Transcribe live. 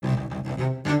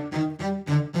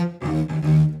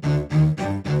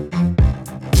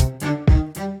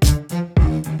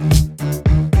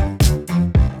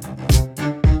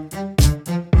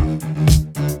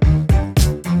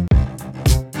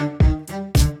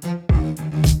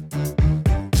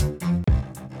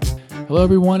Hello,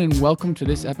 everyone, and welcome to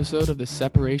this episode of the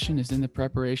Separation is in the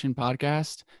Preparation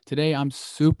podcast. Today, I'm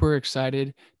super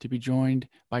excited to be joined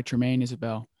by Tramaine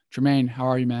Isabell. Tramaine, how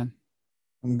are you, man?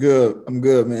 I'm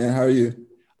good, man. How are you?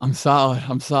 I'm solid.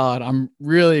 I'm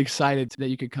really excited that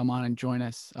you could come on and join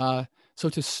us. So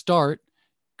to start,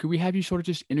 could we have you sort of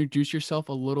just introduce yourself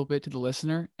a little bit to the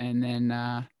listener and then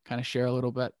kind of share a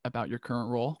little bit about your current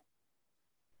role?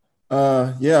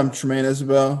 Yeah, I'm Tramaine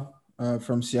Isabell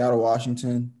from Seattle,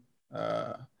 Washington.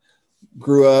 Uh,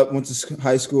 Grew up, went to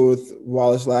high school with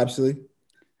Wallace Lapsley.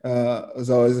 Was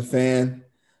always a fan,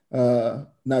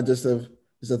 not just of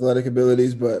his athletic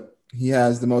abilities, but he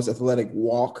has the most athletic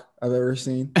walk I've ever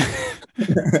seen.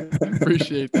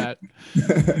 Appreciate that.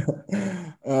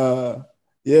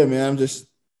 Yeah, man, I'm just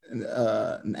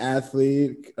an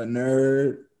athlete, a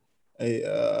nerd,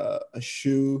 a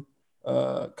shoe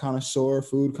connoisseur,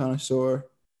 food connoisseur,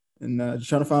 and just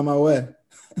trying to find my way.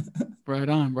 Right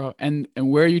on, bro. And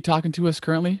where are you talking to us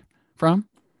currently from?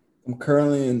 I'm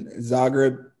currently in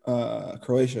Zagreb,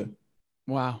 Croatia.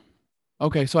 Wow.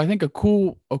 Okay, so I think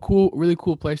really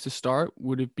cool place to start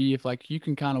would it be if like you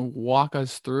can kind of walk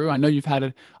us through. I know you've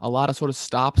had a lot of sort of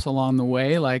stops along the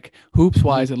way, like hoops Mhm.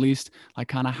 wise, at least, like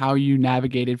kind of how you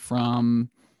navigated from,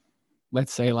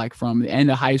 let's say, like from the end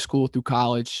of high school through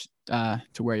college to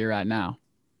where you're at now.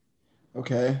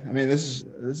 Okay, I mean this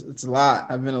it's a lot.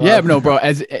 I've been a Yeah, lot but no, of. bro.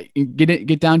 As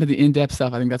get down to the in depth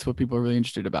stuff. I think that's what people are really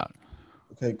interested about.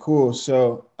 Okay, cool.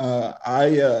 So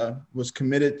I was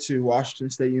committed to Washington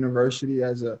State University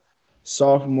as a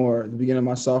sophomore at the beginning of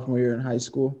my sophomore year in high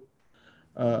school,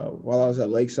 while I was at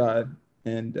Lakeside,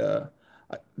 and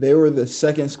they were the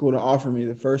second school to offer me.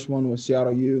 The first one was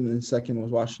Seattle U, and then the second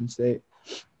was Washington State.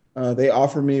 They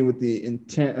offered me with the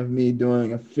intent of me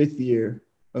doing a fifth year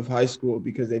of high school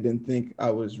because they didn't think I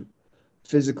was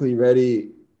physically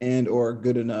ready and or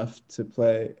good enough to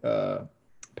play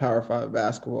Power Five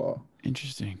basketball.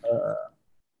 Interesting. Uh,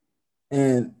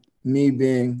 and me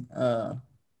being,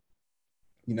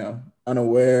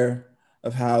 unaware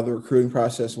of how the recruiting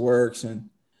process works, and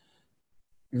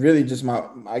really just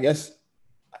I guess,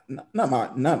 not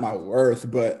my worth,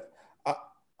 but I,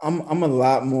 I'm a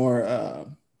lot more.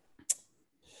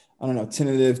 I don't know,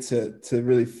 tentative to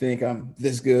really think I'm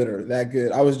this good or that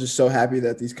good. I was just so happy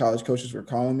that these college coaches were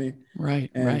calling me. Right,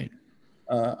 And right.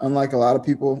 unlike a lot of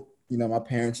people, my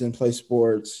parents didn't play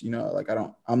sports. Like I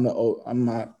don't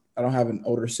have an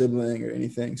older sibling or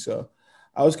anything. So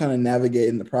I was kind of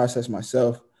navigating the process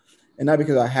myself, and not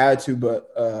because I had to,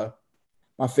 but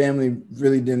my family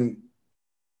really didn't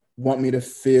want me to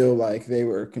feel like they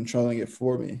were controlling it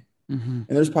for me. Mm-hmm.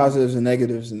 And there's positives and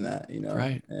negatives in that,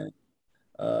 Right. and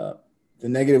uh, the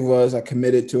negative was I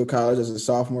committed to a college as a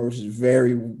sophomore, which is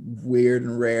very weird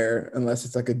and rare unless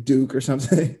it's like a Duke or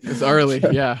something. It's early.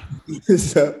 Yeah.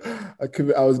 So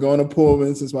I was going to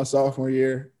Pullman since my sophomore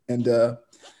year, and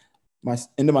my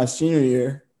into my senior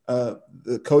year,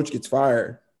 the coach gets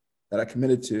fired that I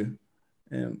committed to,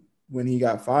 and when he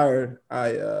got fired,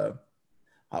 I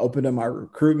opened up my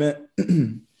recruitment,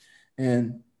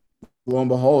 and lo and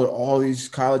behold, all these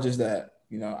colleges that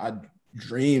I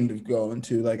dreamed of going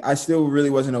to, like I still really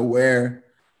wasn't aware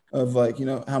of like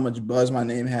how much buzz my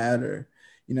name had, or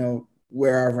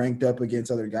where I ranked up against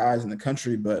other guys in the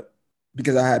country, but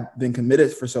because I had been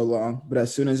committed for so long. But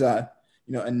as soon as I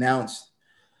announced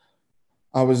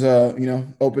I was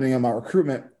opening up my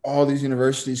recruitment, all these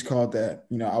universities called that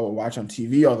I would watch on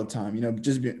TV all the time.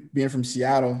 Just being from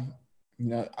Seattle,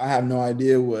 I have no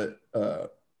idea what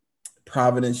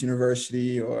Providence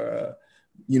University or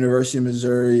University of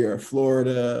Missouri or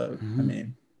Florida. I Mm-hmm.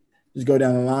 mean, just go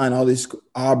down the line. All these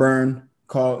Auburn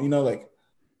call, like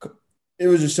it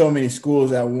was just so many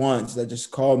schools at once that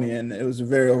just called me, and it was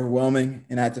very overwhelming.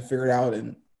 And I had to figure it out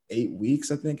in 8 weeks,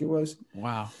 I think it was.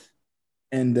 Wow.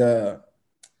 And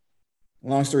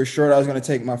long story short, I was going to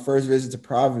take my first visit to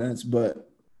Providence,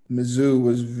 but Mizzou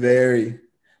was very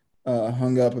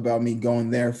hung up about me going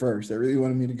there first. They really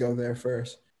wanted me to go there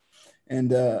first.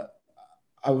 And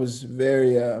I was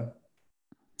very,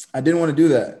 I didn't want to do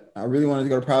that. I really wanted to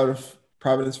go to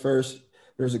Providence first.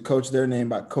 There was a coach there named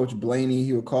by Coach Blaney.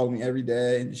 He would call me every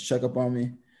day and just check up on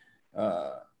me.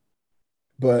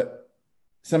 But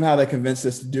somehow they convinced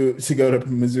us to go to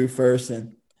Mizzou first.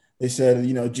 And they said,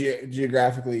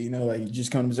 geographically, like you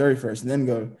just come to Missouri first and then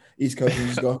go to East Coast and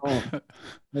just go home.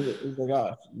 It was like,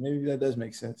 oh, maybe that does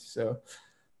make sense. So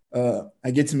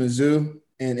I get to Mizzou,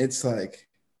 and it's like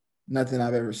nothing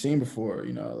I've ever seen before.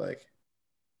 Like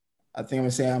I think I'm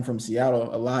gonna say I'm from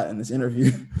Seattle a lot in this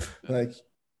interview. Like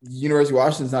University of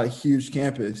Washington's not a huge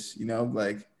campus,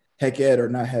 like Heck Ed or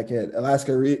not Heck Ed.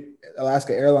 Alaska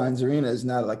Airlines Arena is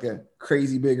not like a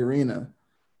crazy big arena.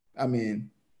 I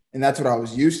mean, and that's what I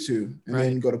was used to. And then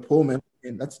Right. you go to Pullman,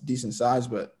 and that's a decent size,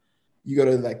 but you go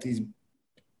to like these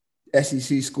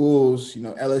SEC schools, you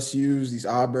know, LSU's, these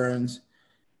Auburns,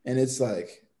 and it's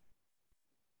like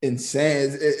insane.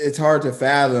 It's hard to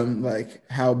fathom like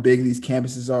how big these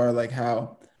campuses are, like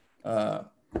how uh,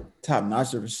 top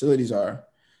notch their facilities are.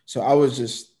 So I was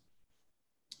just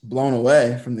blown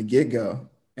away from the get go,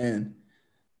 and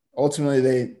ultimately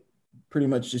they pretty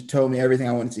much just told me everything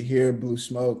I wanted to hear, blew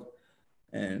smoke,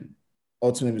 and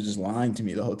ultimately was just lying to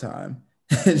me the whole time.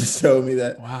 Just told me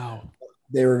that Wow.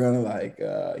 they were gonna like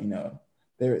you know,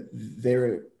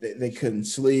 they couldn't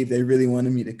sleep. They really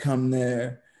wanted me to come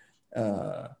there.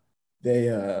 Uh, they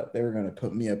were gonna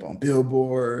put me up on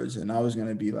billboards, and I was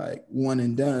gonna be like one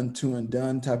and done, two and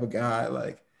done type of guy.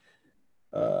 Like,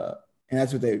 uh, and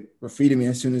that's what they were feeding me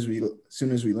as soon as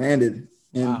we landed.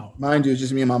 And Wow. mind you, it's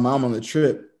just me and my mom on the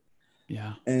trip.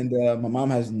 Yeah. And my mom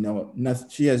has nothing.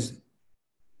 She has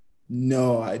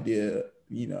no idea,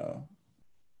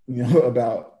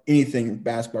 about anything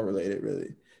basketball related,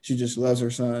 really. She just loves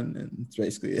her son, and that's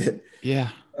basically it. Yeah.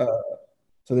 Uh,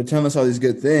 so they're telling us all these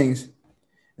good things,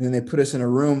 and then they put us in a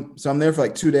room. So I'm there for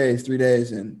like 2 days, 3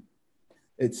 days, and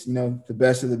it's the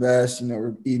best of the best.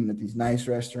 We're eating at these nice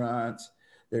restaurants.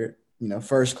 They're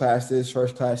first class this,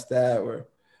 first class that. Where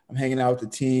I'm hanging out with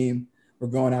the team. We're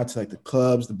going out to like the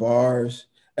clubs, the bars.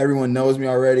 Everyone knows me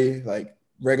already. Like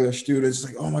regular students,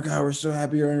 like, oh my God, we're so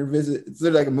happy you're on your visit. It's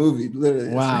literally like a movie. Literally,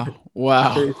 it's like Wow.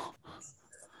 Wow. crazy.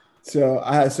 So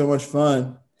I had so much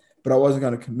fun, but I wasn't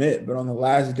going to commit. But on the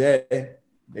last day,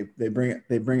 they bring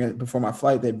it before my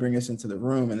flight. They bring us into the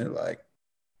room, and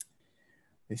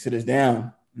they sit us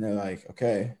down, and they're like,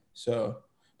 okay, so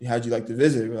how'd you like the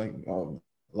visit? We're like, oh,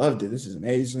 loved it. This is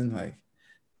amazing. Like,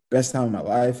 best time of my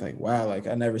life. Like, wow, like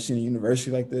I never seen a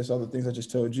university like this. All the things I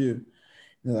just told you. And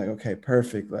they're like, okay,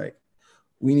 perfect. Like,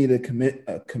 we need a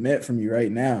commit from you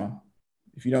right now.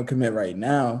 If you don't commit right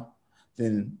now,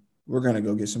 then we're gonna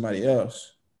go get somebody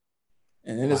else.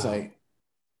 And then it's Wow. like,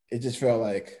 it just felt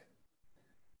like,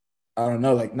 I don't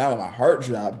know, like not that my heart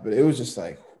dropped, but it was just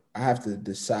like, I have to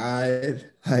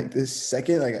decide like this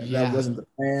second. Like that Yeah. wasn't the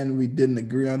plan. We didn't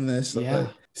agree on this. Yeah. Like,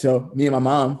 so me and my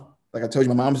mom, like I told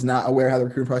you, my mom's not aware how the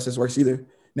recruiting process works either.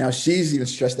 Now she's even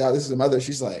stressed out. This is a mother.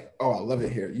 She's like, oh, I love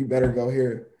it here. You better go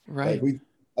here. Like Right.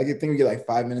 I think we get like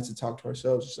 5 minutes to talk to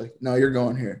ourselves. She's like, no, you're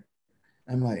going here.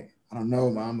 I'm like, I don't know,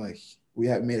 mom. Like, we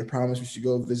have made a promise we should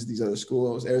go visit these other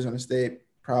schools, Arizona State,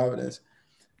 Providence.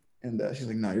 And she's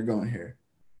like, no, you're going here.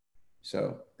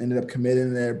 So ended up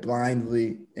committing there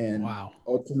blindly, and Wow.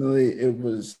 ultimately it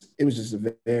was just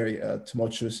a very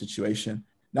tumultuous situation,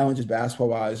 not only just basketball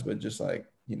wise, but just like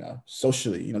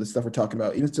socially, the stuff we're talking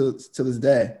about, even to this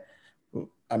day.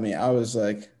 I mean, I was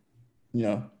like, you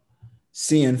know,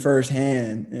 seeing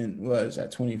firsthand in was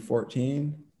that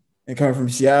 2014, and coming from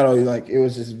Seattle, like it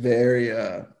was just very.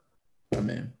 I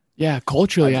mean, Yeah. I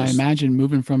Culturally, I just imagine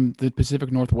moving from the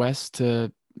Pacific Northwest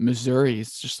to Missouri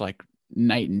is just like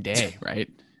night and day, right?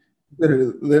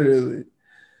 literally.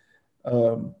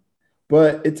 Um,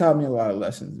 but it taught me a lot of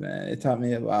lessons, man. It taught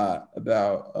me a lot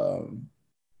about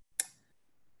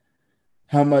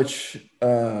how much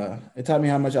it taught me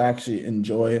how much I actually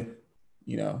enjoy,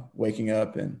 waking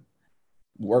up and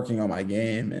working on my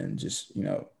game and just,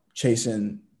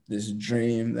 chasing this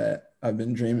dream that I've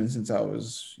been dreaming since I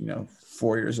was,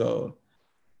 4 years old.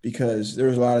 Because there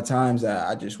was a lot of times that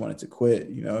I just wanted to quit,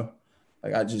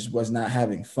 like I just was not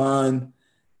having fun.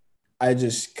 I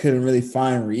just couldn't really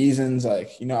find reasons.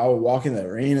 Like, I would walk in the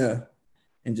arena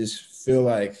and just feel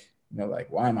like,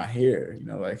 like, why am I here?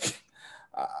 Like,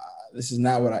 uh, this is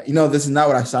not what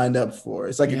I signed up for.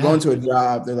 It's like you're Yeah. going to a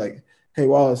job. They're like, hey,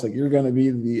 Wallace, like, you're going to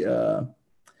be the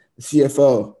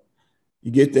CFO.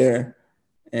 You get there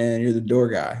and you're the door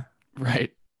guy.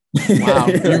 Right. Wow.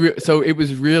 So it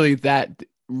was really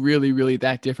really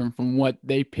that different from what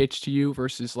they pitched to you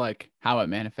versus like how it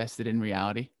manifested in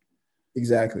reality.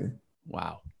 Exactly.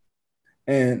 Wow.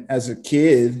 And as a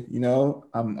kid,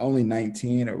 I'm only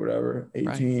 19 or whatever,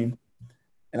 Right. 18,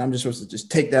 and I'm just supposed to just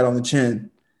take that on the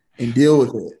chin and deal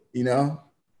with it,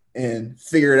 and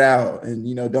figure it out, and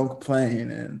don't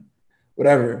complain and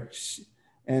whatever.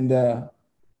 And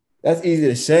that's easy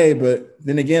to say, but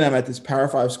then again, I'm at this Power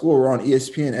Five school. We're on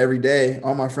ESPN every day.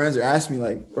 All my friends are asking me,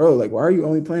 like, bro, like, why are you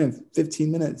only playing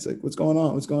 15 minutes? Like, what's going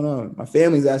on? What's going on? My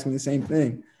family's asking me the same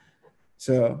thing.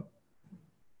 So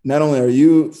not only are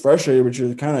you frustrated, but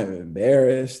you're kind of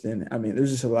embarrassed. And I mean, there's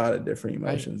just a lot of different Right.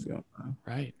 emotions going on,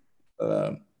 Right.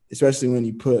 especially when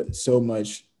you put so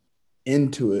much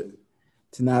into it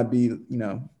to not be,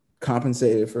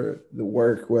 compensated for the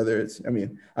work, whether it's, I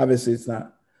mean, obviously it's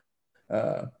not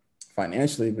uh,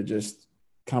 financially, but just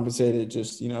compensated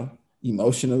just,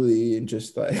 emotionally and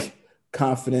just like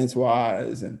confidence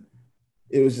wise. And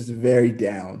it was just very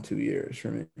down 2 years for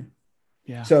me.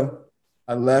 Yeah. So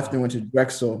I left Wow. and went to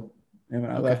Drexel. And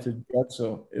when I Okay. left to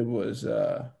Drexel, it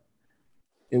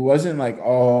wasn't like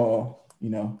all,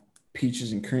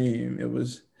 peaches and cream. It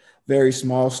was very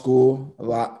small school,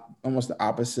 almost the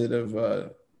opposite of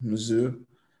Mizzou.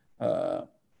 Uh,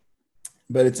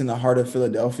 but it's in the heart of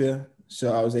Philadelphia.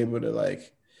 So I was able to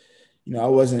like, I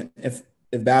wasn't, if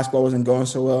basketball wasn't going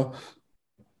so well,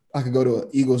 I could go to an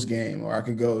Eagles game or I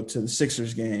could go to the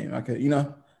Sixers game. I could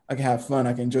have fun.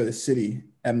 I could enjoy the city.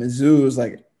 At Mizzou, it was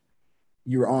like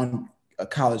you were on a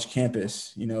college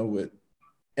campus, with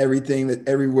everything that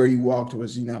everywhere you walked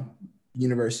was,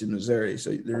 University of Missouri.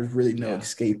 So there was really no Yeah.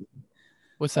 escape.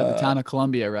 What's that? The town of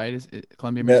Columbia, right? Is it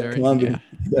Columbia, That Missouri? Columbia,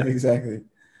 Yeah. yeah, exactly.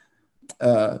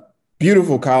 Uh,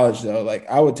 Beautiful college though. Like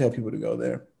I would tell people to go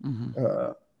there. Mm-hmm.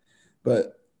 Uh,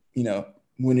 but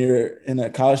when you're in a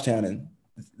college town and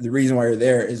the reason why you're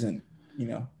there isn't,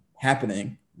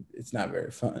 happening, it's not very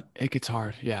fun. It gets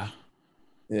hard. Yeah.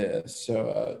 Yeah.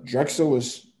 So Drexel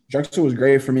was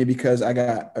great for me because I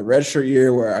got a redshirt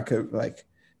year where I could like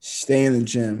stay in the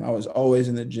gym. I was always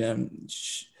in the gym,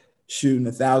 shooting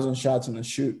 1,000 shots on the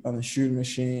shooting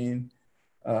machine,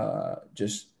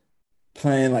 just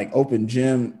playing like open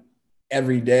gym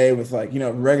every day with like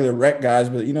regular rec guys.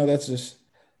 But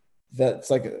that's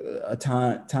like a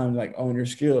time to like own your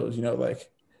skills. Like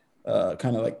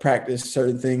kind of like practice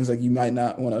certain things like you might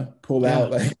not want to pull Yeah.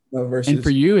 out like And for versus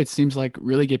you, it seems like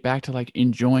really get back to like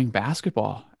enjoying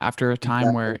basketball after a time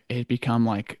exactly. where it become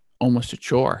like almost a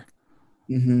chore.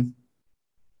 Mm-hmm.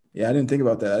 Yeah, I didn't think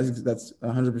about that. That's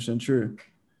 100% true.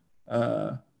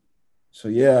 Uh, so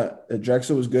yeah,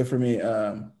 Drexel was good for me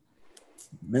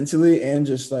mentally and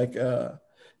just like it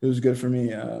was good for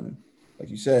me. Like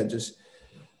you said, just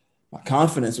my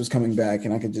confidence was coming back,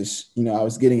 and I could just I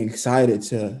was getting excited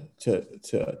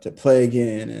to play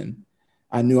again, and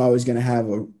I knew I was going to have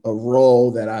a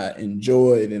role that I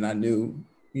enjoyed, and I knew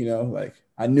like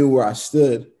I knew where I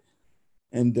stood,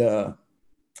 and lo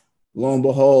and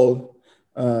behold.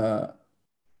 Uh,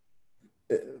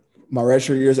 my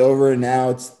redshirt year is over, and now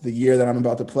it's the year that I'm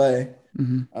about to play.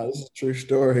 Mm-hmm. This is a true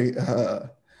story.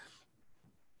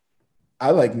 I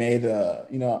like made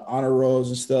honor rolls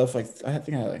and stuff. Like I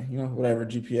think I had like, whatever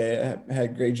GPA. I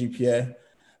had great GPA,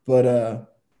 but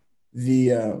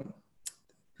the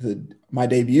my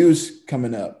debut's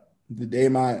coming up. The day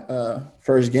of my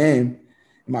first game,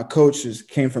 my coach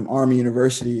came from Army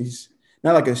University. He's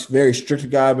not like a very strict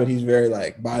guy, but he's very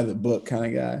like by the book kind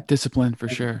of guy. Discipline for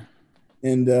sure.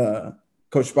 And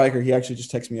Coach Spiker, he actually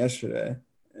just texted me yesterday,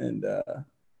 and so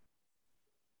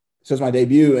it's my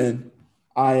debut, and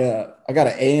I got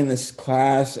an A in this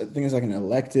class. I think it's like an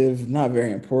elective, not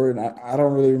very important. I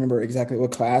don't really remember exactly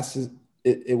what class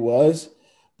it was,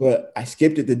 but I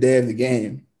skipped it the day of the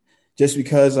game, just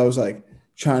because I was like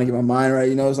trying to get my mind right.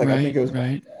 It's like I think Right. it was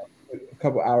Right. a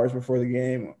couple hours before the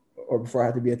game or before I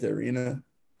had to be at the arena,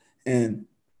 and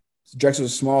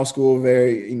Drexel's a small school,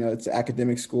 very it's an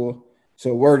academic school.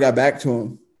 So word got back to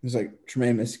him. He was like,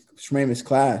 Tramaine missed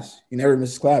class. He never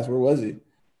missed class. Where was he?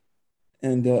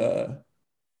 And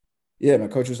yeah, my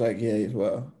coach was like, yeah,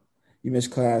 well, you missed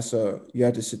class, so you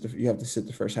have to sit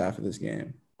the first half of this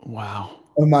game. Wow.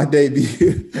 On my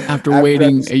debut. After After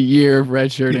waiting a year of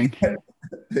redshirting.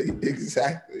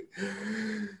 Exactly.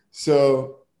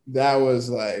 So that was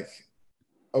like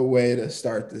a way to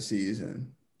start the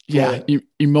season. Yeah. But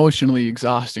Emotionally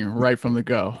exhausting right from the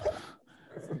go.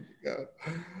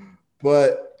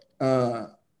 but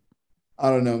I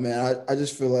don't know, man. I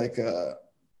just feel like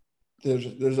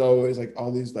there's always like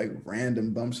all these like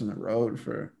random bumps in the road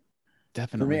for me,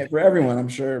 Definitely. for everyone, I'm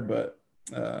sure. But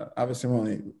obviously, I'm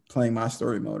only playing my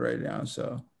story mode right now.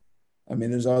 So I mean,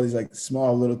 there's all these like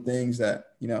small little things that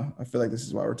I feel like this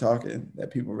is why we're talking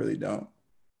that people really don't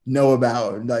know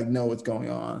about or like know what's going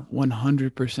on.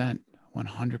 100%.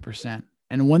 100%.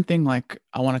 And one thing like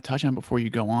I want to touch on before you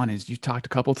go on is you talked a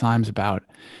couple times about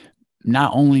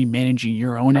not only managing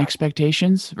your own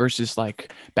expectations versus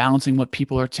like balancing what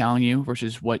people are telling you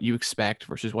versus what you expect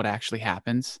versus what actually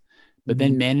happens, but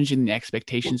then Mm-hmm. managing the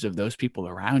expectations of those people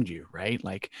around you, right?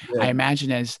 Like I Yeah.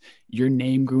 imagine as your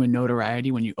name grew in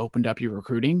notoriety when you opened up your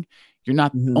recruiting, you're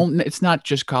not Mm-hmm. only, it's not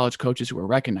just college coaches who are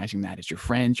recognizing that. It's your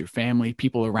friends, your family,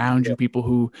 people around you, people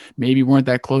who maybe weren't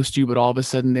that close to you, but all of a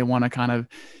sudden they want to kind of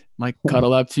like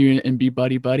cuddle up to you and be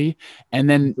buddy buddy. And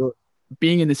then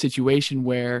being in the situation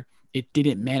where it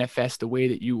didn't manifest the way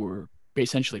that you were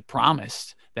essentially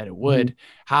promised, that it would.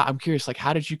 I'm curious, like,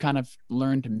 how did you kind of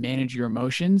learn to manage your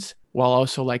emotions while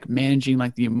also like managing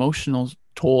like the emotional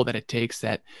toll that it takes,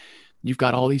 that you've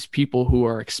got all these people who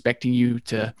are expecting you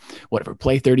to whatever,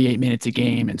 play 38 minutes a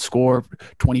game and score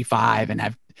 25 and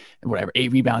have whatever,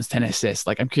 8 rebounds, 10 assists.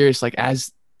 Like, I'm curious, like,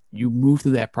 as you move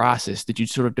through that process, did you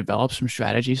sort of develop some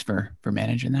strategies for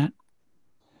managing that?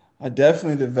 I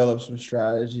definitely developed some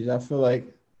strategies. I feel like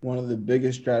one of the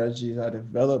biggest strategies I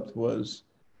developed was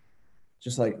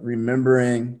just like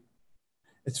remembering.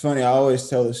 It's funny. I always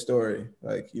tell this story.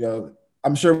 Like,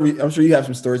 I'm sure you have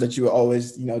some stories that you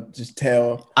always, just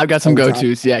tell. I've got some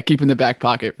go-tos. Yeah. Keep in the back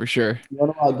pocket for sure.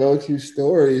 One of my go-to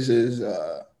stories is,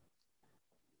 I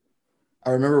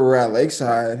remember we're at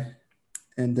Lakeside,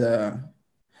 and I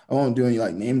won't do any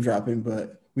like name dropping,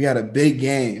 but we had a big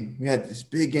game. We had this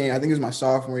big game. I think it was my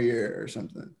sophomore year or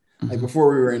something. Like before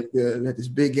we were in good, we had this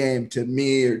big game to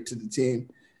me or to the team.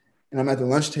 And I'm at the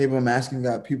lunch table. I'm asking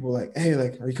about people like, hey,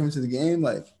 like, are you coming to the game?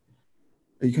 Like,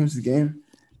 are you coming to the game?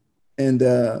 And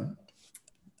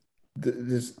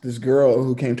this girl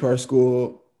who came to our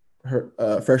school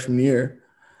her freshman year,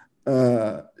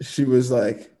 she was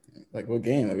like, what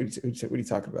game? Like, what are you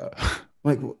talking about? I'm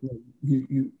like,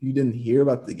 you didn't hear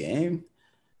about the game?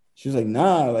 She was like,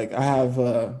 nah, like I have,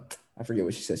 I forget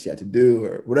what she said she had to do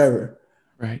or whatever.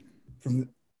 Right.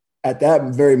 At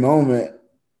that very moment,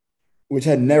 which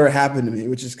had never happened to me,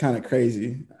 which is kind of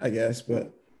crazy, I guess,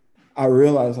 but I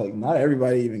realized like not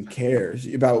everybody even cares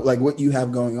about like what you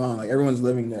have going on. Like everyone's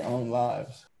living their own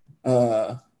lives.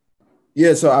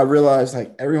 Yeah, so I realized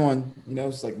like everyone,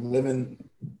 is like living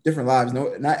different lives.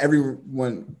 No, not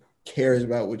everyone cares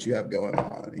about what you have going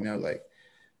on. Like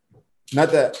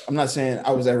not that I'm not saying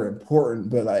I was ever important,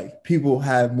 but like people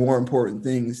have more important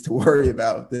things to worry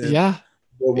about than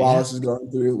what Wallace is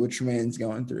going through, what Tramaine's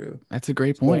going through. That's a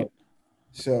great point.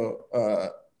 So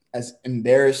as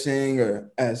embarrassing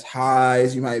or as high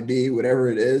as you might be, whatever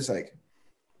it is, like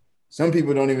some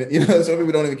people don't even, some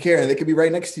people don't even care, and they could be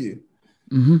right next to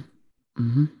you.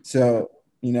 So,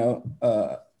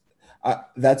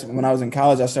 that's when I was in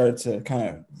college, I started to kind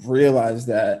of realize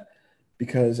that,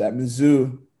 because at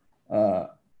Mizzou, I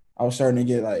was starting to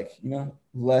get like,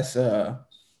 less,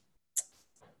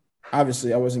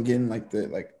 obviously I wasn't getting like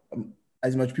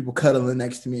as much people cuddling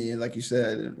next to me, and like you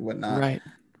said, and whatnot. Right.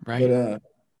 But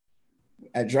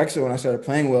at Drexel, when I started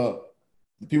playing well,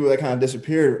 the people that kind of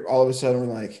disappeared all of a sudden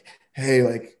were like, hey,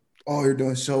 like, oh, you're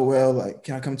doing so well. Like,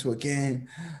 can I come to a game?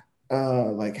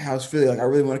 Like, how's Philly? Like, I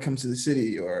really want to come to the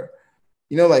city. Or,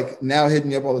 like now hitting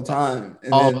me up all the time.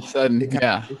 And all then of a sudden, it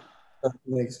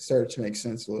started to make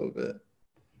sense a little bit.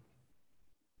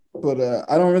 But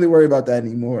I don't really worry about that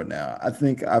anymore now. I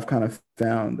think I've kind of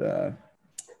found, I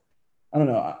don't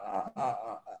know,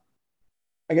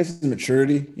 I guess it's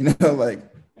maturity, like,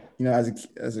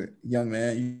 as a young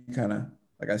man, you kind of,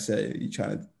 like I said, you try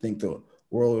to think the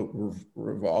world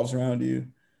revolves around you,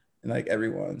 and like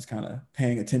everyone's kind of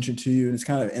paying attention to you, and it's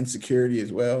kind of insecurity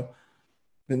as well.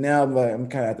 But now, like, I'm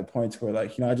kind of at the point where,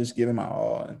 like, I just give it my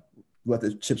all and let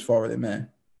the chips fall where they may.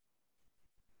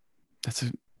 I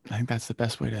think that's the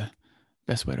best way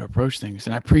to approach things,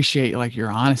 and I appreciate like your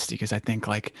honesty, because I think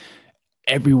like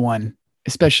everyone,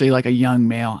 especially like a young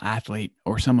male athlete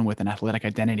or someone with an athletic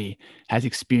identity, has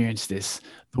experienced this.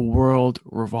 The world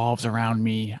revolves around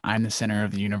me. I'm the center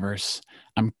of the universe.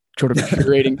 I'm sort of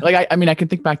curating. Like, I can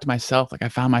think back to myself. Like I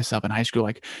found myself in high school,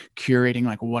 like curating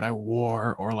like what I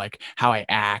wore or like how I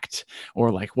act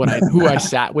or like who I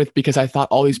sat with, because I thought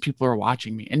all these people are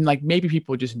watching me. And like, maybe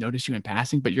people just notice you in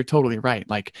passing, but you're totally right.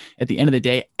 Like at the end of the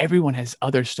day, everyone has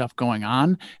other stuff going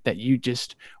on that you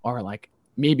just are like,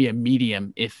 maybe a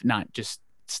medium, if not just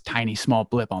tiny, small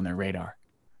blip on their radar.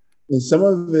 And some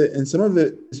of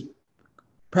it is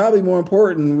probably more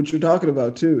important than what you're talking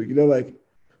about too.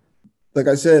 Like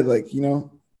I said, like,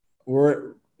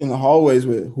 we're in the hallways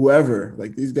with whoever,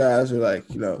 like these guys are like,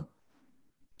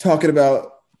 talking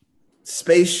about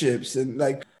spaceships, and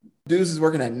like dudes is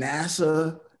working at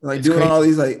NASA, like it's doing crazy. All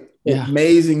these like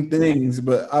amazing things,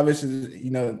 but obviously,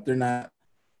 they're not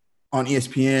on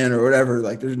ESPN or whatever.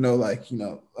 Like there's no like,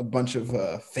 a bunch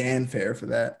of fanfare for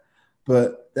that.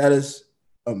 But that is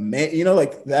amazing.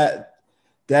 Like that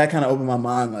kind of opened my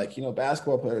mind. Like,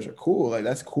 basketball players are cool. Like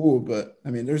that's cool. But I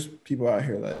mean, there's people out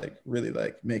here like really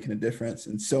like making a difference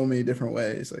in so many different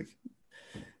ways. Like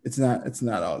it's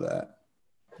not all that.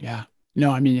 Yeah.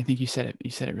 No, I mean, I think you said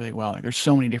it really well. Like there's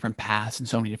so many different paths and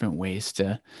so many different ways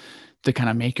to kind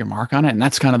of make your mark on it. And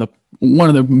that's kind of one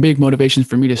of the big motivations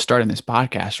for me to start in this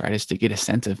podcast, right? Is to get a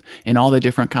sense of, in all the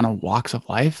different kind of walks of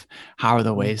life, how are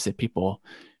the ways that people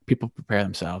people prepare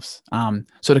themselves.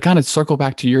 So to kind of circle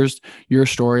back to your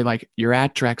story, like you're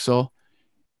at Drexel,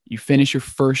 you finish your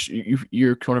first,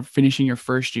 you're kind of finishing your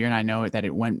first year, and I know that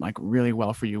it went like really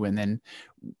well for you. And then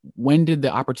when did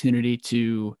the opportunity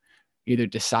to either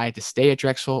decide to stay at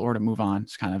Drexel or to move on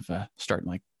kind of start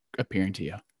like appearing to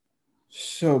you?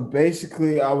 So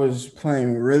basically, I was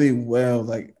playing really well.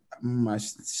 Like my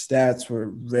stats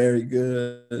were very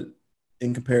good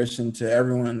in comparison to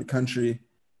everyone in the country,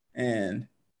 and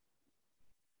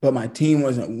but my team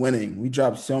wasn't winning. We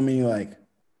dropped so many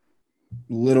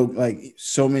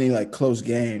so many close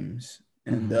games,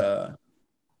 and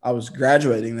I was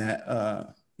graduating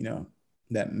that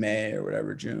May or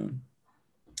whatever, June,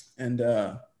 and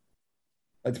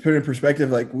like to put it in perspective,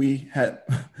 like we had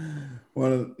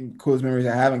one of the coolest memories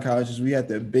I have in college is we had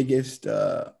the biggest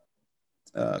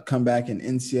comeback in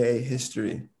NCAA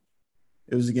history.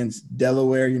 It was against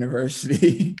Delaware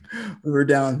University. We were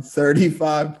down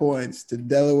 35 points to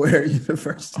Delaware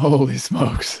University. Holy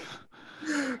smokes.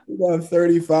 We were down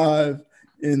 35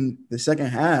 in the second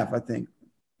half, I think.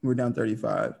 We were down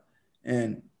 35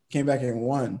 and came back and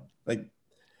won.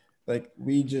 Like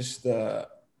we just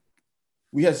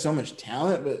we had so much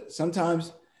talent, but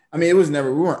sometimes, I mean, we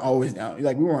weren't always down.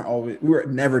 Like we were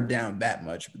never down that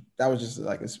much. But that was just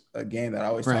like a game that I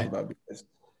always talk about because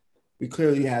we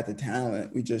clearly had the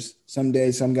talent. We just, some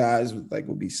days, some guys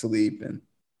would be asleep and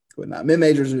whatnot.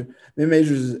 Mid-majors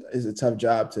is a tough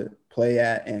job to play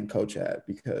at and coach at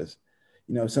because,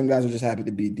 some guys are just happy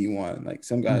to be D1. Like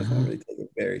some guys don't really take it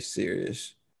very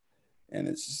serious. And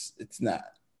it's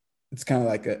kind of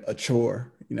like a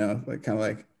chore, like kind of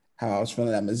like how I was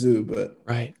feeling at Mizzou, but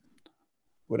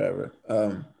whatever.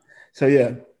 So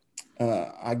yeah,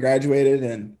 I graduated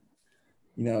and,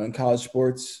 in college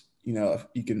sports,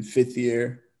 you can fifth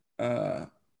year at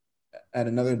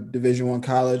another Division I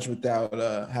college without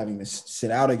having to sit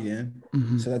out again.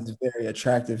 So that's very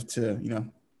attractive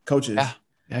to, coaches.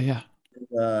 Yeah.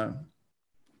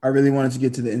 I really wanted to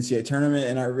get to the NCAA tournament,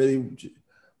 and I really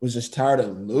was just tired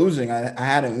of losing. I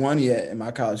hadn't won yet in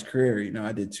my college career.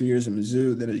 I did 2 years at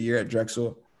Mizzou, then a year at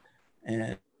Drexel,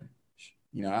 and,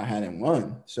 I hadn't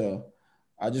won. So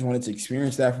I just wanted to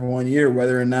experience that for 1 year,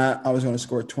 whether or not I was going to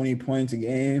score 20 points a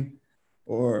game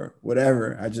or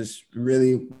whatever. I just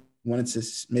really wanted to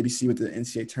maybe see what the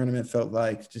NCAA tournament felt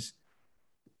like, just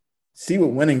see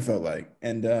what winning felt like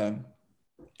and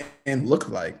looked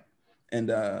like.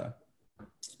 And, I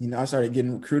started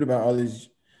getting recruited by all these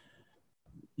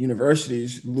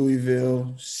universities,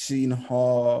 Louisville, Seton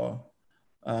Hall,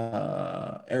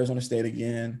 Arizona State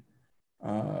again.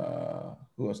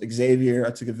 Who else? Xavier.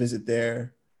 I took a visit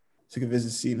there, took a visit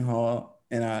to Seton Hall,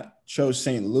 and I chose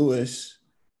St. Louis,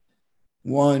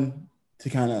 one, to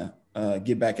kind of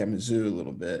get back at Mizzou a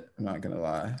little bit. I'm not going to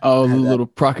lie. Oh, a little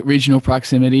regional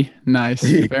proximity. Nice.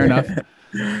 Fair enough.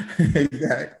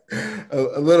 Exactly.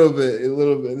 A little bit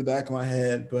in the back of my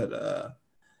head, but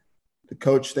the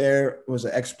coach there was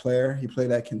an ex-player. He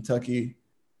played at Kentucky,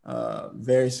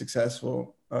 very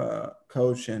successful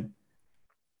coach, and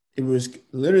it was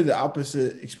literally the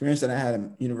opposite experience that I had at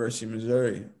University of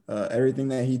Missouri. Everything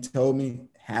that he told me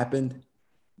happened,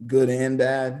 good and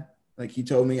bad. Like he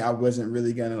told me I wasn't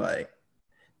really gonna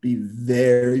be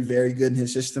very, very good in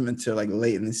his system until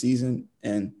late in the season,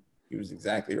 and he was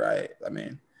exactly right. I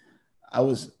mean, I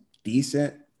was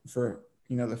decent for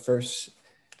the first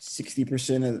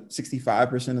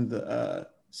 65% of the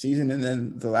season, and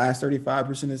then the last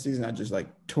 35% of the season, I just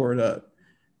tore it up,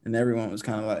 and everyone was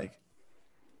kind of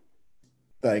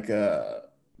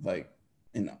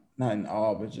not in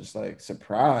awe, but just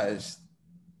surprised,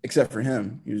 except for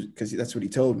him, because that's what he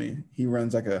told me. He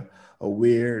runs a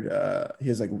weird. He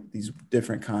has these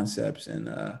different concepts, and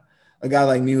a guy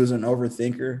like me who's an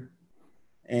overthinker,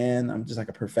 and I'm just a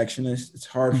perfectionist. It's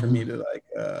hard for me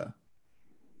to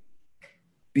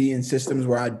be in systems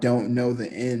where I don't know the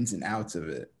ins and outs of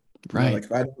it. Right.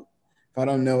 If I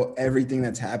don't know everything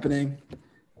that's happening,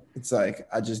 it's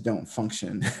I just don't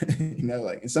function.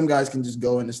 And some guys can just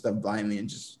go into stuff blindly and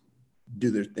just do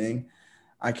their thing.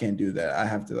 I can't do that. I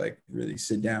have to really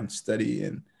sit down, study,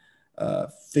 and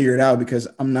figure it out because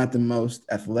I'm not the most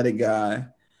athletic guy.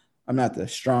 I'm not the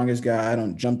strongest guy. I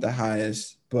don't jump the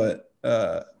highest, but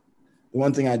the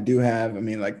one thing I do have,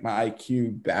 my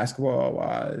IQ basketball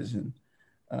wise, and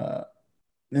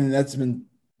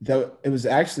it was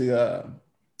actually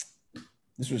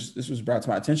this was brought to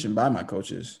my attention by my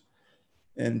coaches,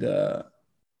 and I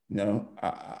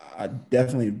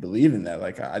definitely believe in that.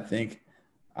 I think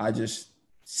I just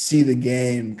see the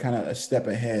game kind of a step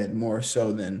ahead more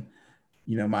so than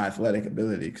my athletic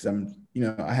ability, because I'm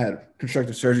I had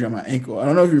constructive surgery on my ankle. I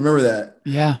don't know if you remember that.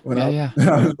 Yeah. When Yeah. I, Yeah.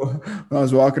 when I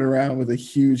was walking around with a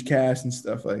huge cast and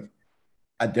stuff, like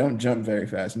I don't jump very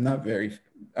fast. I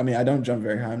don't jump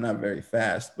very high. I'm not very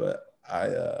fast, but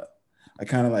I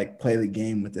kind of like play the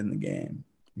game within the game,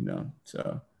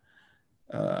 So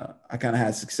I kind of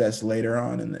had success later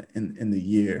on in the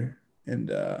year, and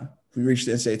we reached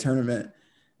the NCAA tournament,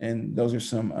 and those are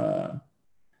some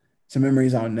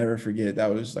memories I'll never forget.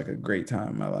 That was like a great time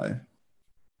in my life.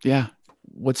 Yeah.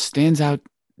 What stands out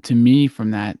to me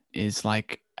from that is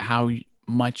like how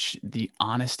much the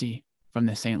honesty from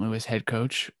the St. Louis head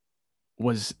coach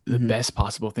was the Mm-hmm. best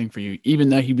possible thing for you, even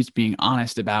though he was being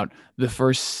honest about the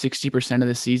first 60% of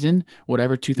the season,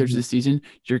 whatever 2/3 of Mm-hmm. the season,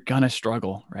 you're going to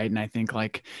struggle. Right. And I think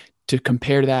like to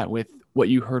compare that with what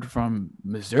you heard from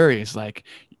Missouri is like,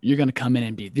 you're going to come in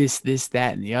and be this,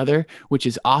 that, and the other, which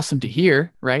is awesome to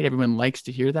hear. Right. Everyone likes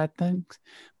to hear that thing.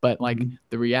 But like Mm-hmm.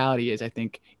 the reality is, I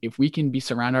think if we can be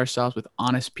surround ourselves with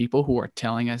honest people who are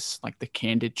telling us like the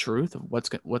candid truth of what's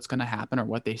going to happen or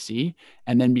what they see,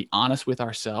 and then be honest with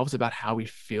ourselves about how we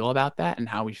feel about that and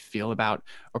how we feel about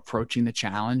approaching the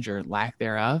challenge or lack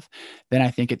thereof, then I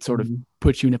think it sort of Mm-hmm.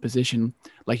 puts you in a position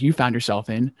like you found yourself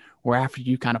in, where after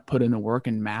you kind of put in the work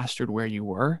and mastered where you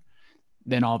were,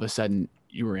 then all of a sudden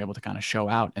you were able to kind of show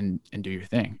out and do your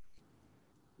thing.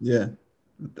 Yeah,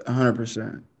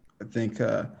 100%. I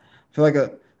feel like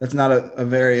that's not a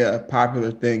very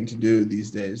popular thing to do these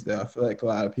days, though. I feel like a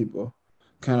lot of people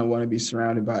kind of want to be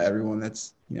surrounded by everyone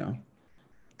that's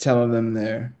telling them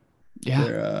Yeah.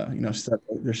 their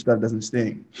stuff doesn't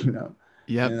stink,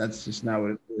 Yep. and that's just not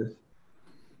what it is.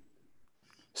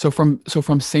 So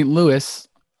from St. Louis,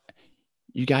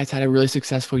 you guys had a really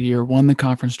successful year, won the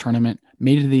conference tournament,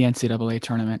 made it to the NCAA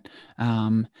tournament.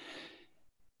 Um,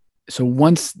 so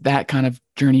once that kind of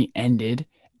journey ended,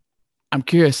 I'm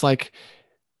curious, like,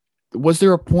 was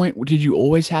there a point, did you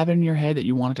always have it in your head that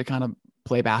you wanted to kind of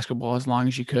play basketball as long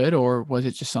as you could? Or was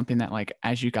it just something that like,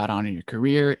 as you got on in your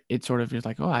career, it sort of was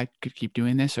like, oh, I could keep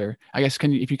doing this? Or I guess,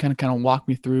 if you kind of walk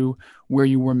me through where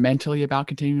you were mentally about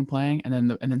continuing playing and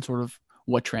then sort of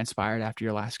what transpired after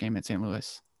your last game at St.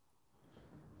 Louis?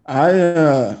 I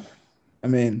uh, I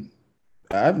mean,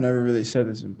 I've never really said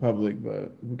this in public,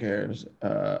 but who cares?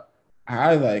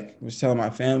 I like was telling my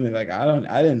family like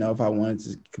I didn't know if I wanted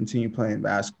to continue playing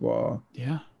basketball.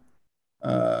 Yeah.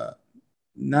 Uh,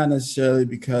 Not necessarily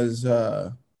because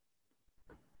you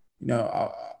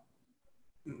know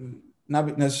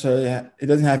not necessarily it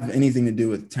doesn't have anything to do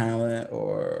with talent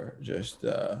or just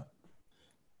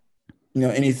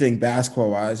anything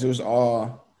basketball wise. It was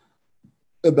all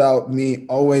about me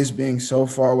always being so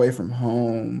far away from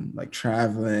home, like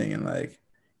traveling and like,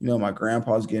 my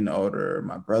grandpa's getting older,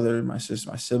 my brother, my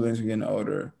sister, my siblings are getting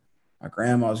older, my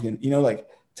grandma's getting, like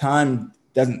time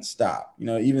doesn't stop,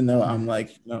 even though I'm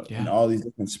like, in Yeah. all these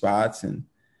different spots, and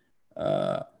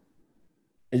uh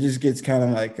it just gets kind of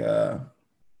like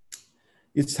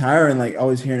it's tiring, like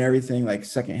always hearing everything like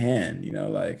secondhand,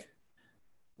 like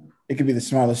it could be the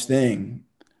smallest thing,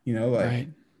 like Right.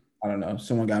 I don't know,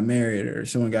 someone got married or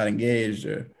someone got engaged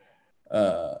or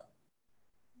uh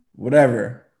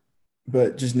whatever,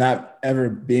 but just not ever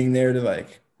being there to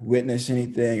like witness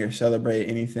anything or celebrate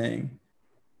anything.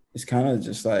 It's kind of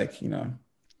just like,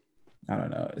 I don't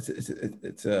know.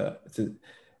 It's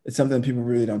something people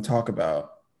really don't talk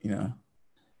about,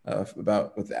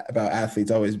 about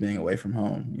athletes always being away from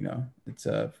home. It's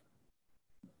not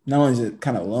only is it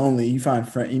kind of lonely, you find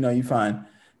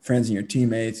friends and your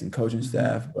teammates and coaching Mhm.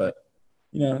 staff, but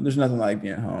there's nothing like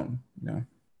being at home.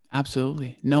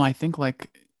 Absolutely. No, I think like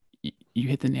you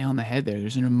hit the nail on the head there.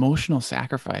 There's an emotional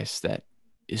sacrifice that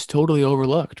is totally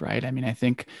overlooked, right? I mean, I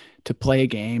think to play a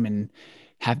game and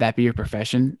have that be your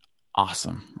profession,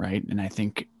 awesome, right? And I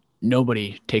think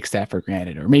nobody takes that for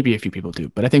granted, or maybe a few people do,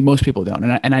 but I think most people don't.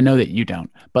 And I know that you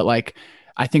don't. But like,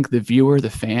 I think the viewer, the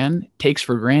fan, takes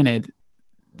for granted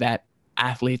that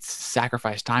athletes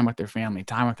sacrifice time with their family,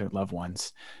 time with their loved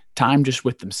ones, time just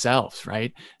with themselves,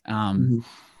 right? Um, Mhm.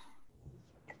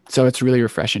 so it's really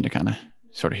refreshing to kind of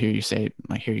sort of hear you say,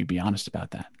 like, hear you be honest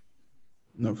about that.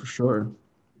 No, for sure.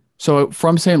 So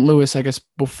from St. Louis, I guess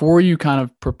before you kind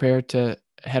of prepared to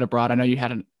head abroad, I know you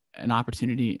had an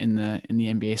opportunity in the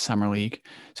NBA Summer League.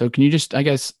 So can you just, I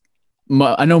guess,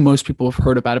 I know most people have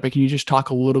heard about it, but can you just talk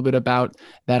a little bit about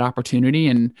that opportunity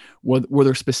and were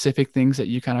there specific things that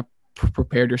you kind of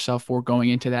prepared yourself for going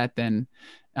into that then,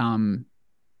 um,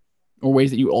 or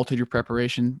ways that you altered your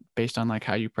preparation based on like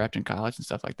how you prepped in college and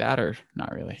stuff like that, or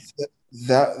not really?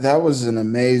 That was an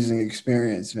amazing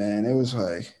experience, man. It was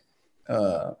like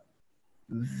uh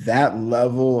that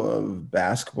level of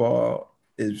basketball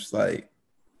is like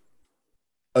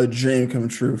a dream come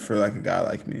true for like a guy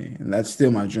like me. And that's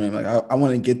still my dream. Like I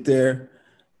want to get there.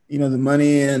 You know, the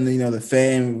money and the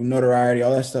fame, notoriety,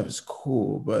 all that stuff is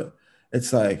cool, but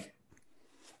it's like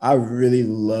I really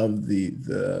love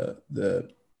the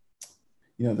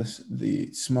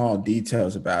small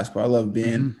details of basketball. I love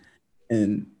being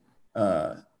in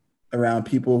around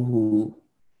people who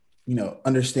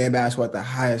understand basketball at the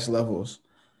highest levels.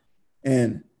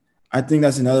 And I think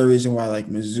that's another reason why like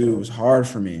Mizzou was hard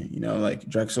for me. Like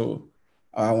Drexel,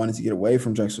 I wanted to get away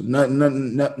from Drexel.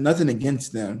 Nothing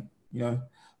against them,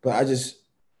 but I just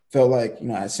felt like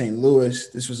at St. Louis,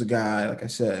 this was a guy. Like I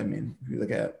said, I mean, if you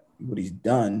look at what he's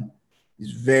done,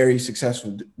 he's a very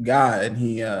successful guy, and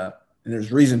and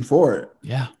there's reason for it.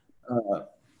 Yeah.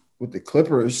 With the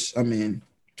Clippers, I mean,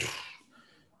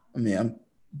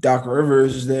 Doc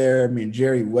Rivers is there. I mean,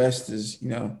 Jerry West is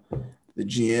the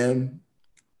GM.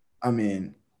 I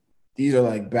mean, these are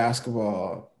like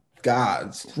basketball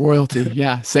gods. Royalty.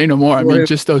 Yeah. Say no more. I mean,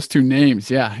 just those two names.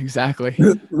 Yeah, exactly.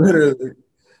 Literally.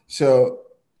 So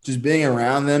just being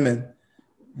around them and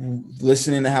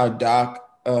listening to how Doc,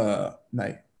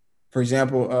 like, for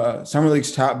example, Summer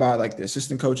League's taught by like the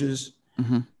assistant coaches.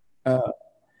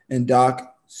 And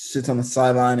Doc sits on the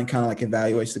sideline and kind of like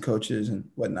evaluates the coaches and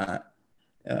whatnot.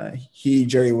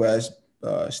 Jerry West,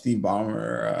 Steve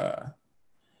Ballmer,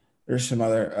 there's some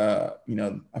other,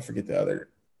 I forget the other.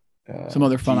 Some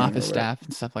other front office staff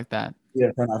and stuff like that.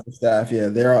 Yeah, front office staff. Yeah,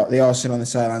 they all sit on the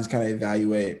sidelines, kind of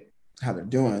evaluate how they're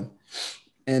doing.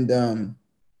 And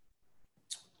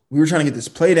we were trying to get this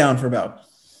play down for about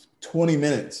 20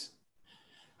 minutes,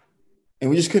 and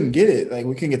we just couldn't get it. Like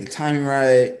we couldn't get the timing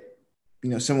right.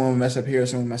 Someone would mess up here,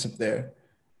 someone would mess up there.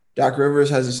 Doc Rivers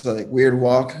has this like weird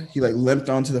walk. He like limped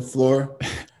onto the floor,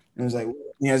 and was like,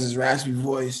 he has this raspy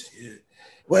voice.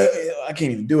 Well, I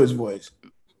can't even do his voice.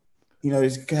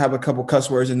 He's have a couple cuss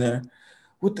words in there.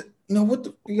 What are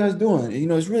you guys doing?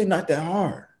 It's really not that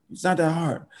hard. It's not that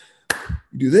hard.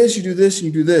 You do this, and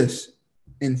you do this.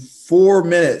 In 4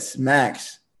 minutes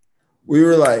max, we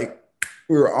were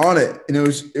on it, and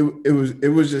it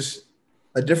was just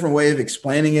a different way of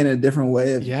explaining it, and a different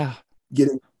way of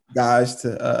getting guys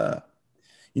to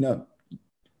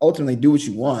ultimately do what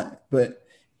you want. But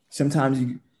sometimes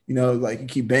like you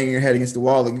keep banging your head against the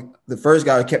wall. Like the first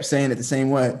guy kept saying it the same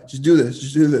way. Just do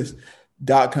this.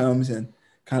 Doc comes and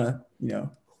kind of,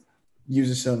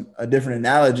 uses a different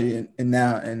analogy and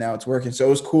now it's working. So it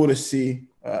was cool to see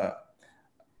a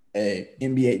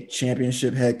NBA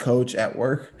championship head coach at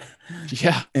work.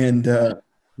 Yeah. And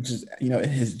just,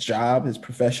 his job, his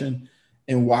profession,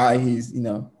 and why he's,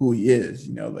 who he is,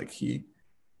 like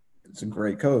it's a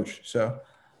great coach. So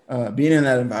being in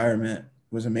that environment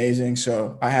was amazing.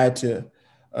 So I had to,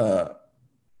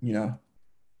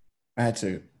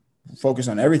 focus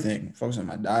on everything, focus on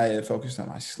my diet, focus on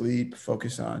my sleep,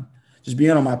 focus on just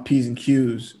being on my P's and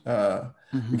Q's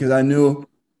because I knew,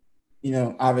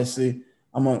 obviously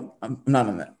I'm not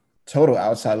on the total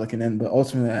outside looking in, but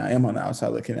ultimately I am on the outside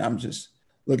looking in. I'm just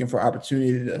looking for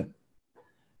opportunity to,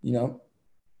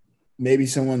 maybe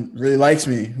someone really likes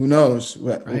me. Who knows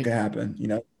what could happen,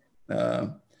 you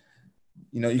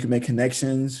can make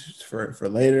connections for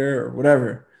later or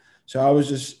whatever. So I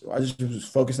just was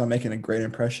focused on making a great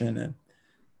impression, and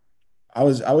I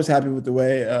was happy with the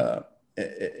way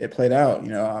it played out.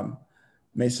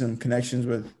 Made some connections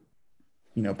with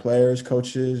players,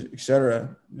 coaches,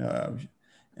 etc.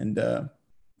 And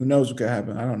who knows what could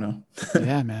happen? I don't know.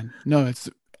 Yeah, man. No,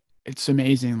 it's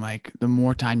amazing. Like the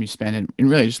more time you spend in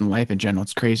really just in life in general,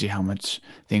 it's crazy how much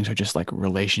things are just like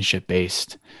relationship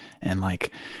based and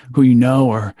like who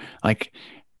or like,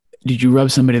 did you rub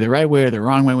somebody the right way or the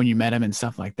wrong way when you met them and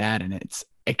stuff like that. And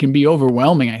it can be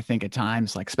overwhelming, I think, at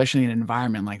times, like especially in an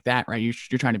environment like that, right?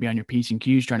 You're trying to be on your P's and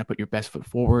Q's, trying to put your best foot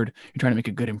forward. You're trying to make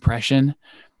a good impression.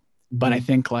 But I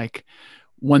think like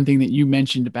one thing that you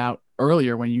mentioned about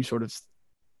earlier when you sort of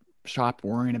stopped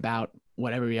worrying about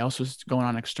what everybody else was going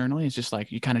on externally, is just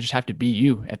like you kind of just have to be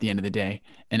you at the end of the day.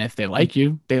 And if they like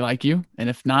you, they like you. And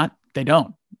if not, they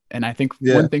don't. And I think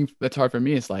one thing that's hard for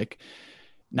me is like,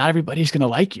 not everybody's going to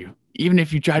like you. Even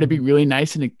if you try to be really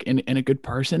nice and a good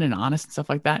person and honest and stuff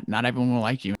like that, not everyone will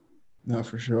like you. No,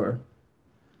 for sure.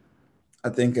 I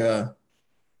think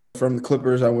from the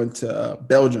Clippers, I went to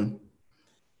Belgium.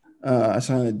 I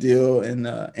signed a deal in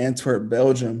Antwerp,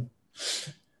 Belgium.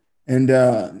 And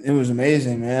it was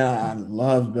amazing, man. I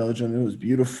loved Belgium. It was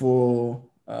beautiful.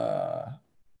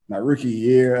 My rookie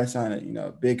year, I signed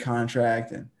a big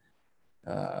contract and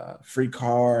free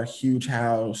car, huge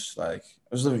house. Like I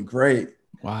was living great.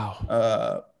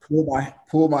 Wow.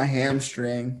 Pulled my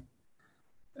hamstring,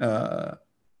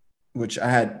 which I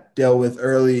had dealt with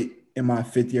early in my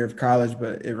 5th year of college,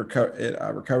 but I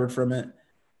recovered from it,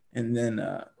 and then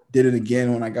did it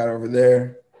again when I got over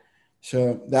there.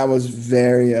 So that was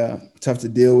very tough to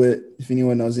deal with. If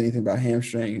anyone knows anything about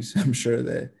hamstrings, I'm sure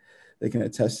that they can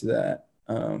attest to that.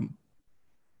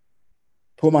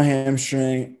 Pulled my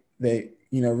hamstring. They,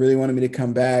 really wanted me to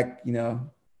come back. Wanted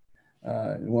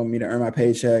me to earn my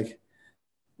paycheck.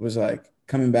 Was like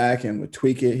coming back and would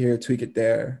tweak it here, tweak it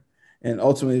there, and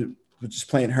ultimately was just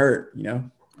playing hurt.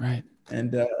 Right.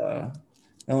 And not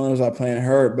only was I playing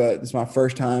hurt, but it's my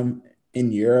first time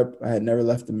in Europe. I had never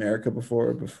left America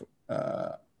before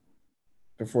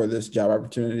this job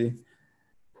opportunity.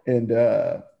 And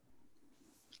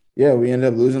we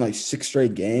ended up losing like 6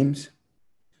 straight games.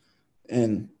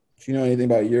 And if you know anything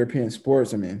about European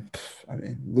sports, I mean,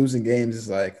 losing games is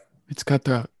like, it's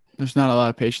cutthroat. There's not a lot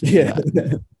of patience. Yeah. In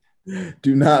that.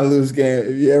 Do not lose games.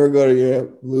 If you ever go to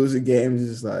Europe, losing games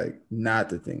is like not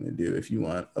the thing to do if you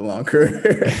want a long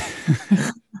career.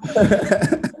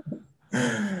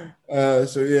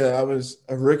 I was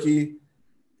a rookie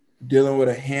dealing with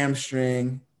a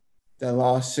hamstring that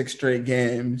lost 6 straight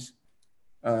games.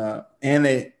 And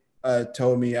they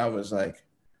told me I was like,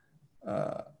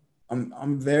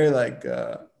 I'm very like,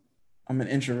 I'm an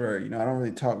introvert. I don't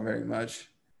really talk very much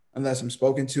unless I'm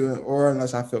spoken to or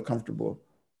unless I feel comfortable.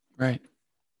 Right.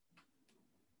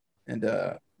 And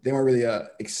they weren't really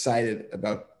excited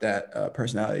about that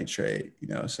personality trait,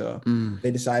 so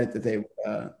they decided that they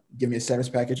would give me a severance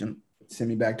package and send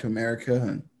me back to America,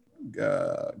 and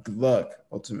good luck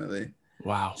ultimately.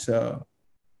 Wow. So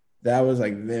that was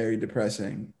like very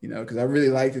depressing, because I really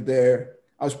liked it there.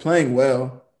 I was playing well.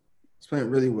 I was playing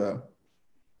really well,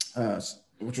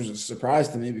 which was a surprise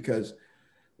to me because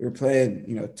we were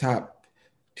playing, top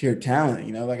tier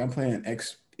talent, like I'm playing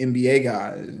ex-NBA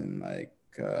guys and like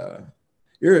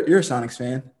you're a Sonics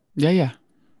fan. Yeah.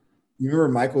 You remember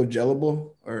Michael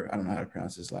Jellible, or I don't know how to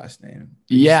pronounce his last name.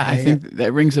 Yeah, I think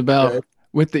that rings a bell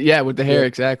with the hair.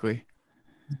 Exactly.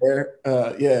 We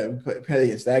played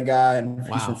against that guy, and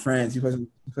he's from France. He plays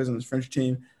on this French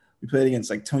team. We played against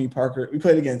like Tony Parker. We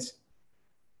played against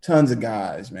tons of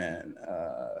guys, man.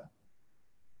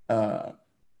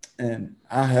 And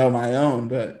I held my own,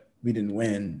 but we didn't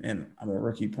win. And I'm a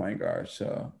rookie point guard,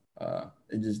 so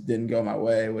it just didn't go my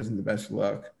way. It wasn't the best of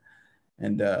luck,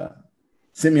 and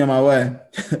sent me on my way.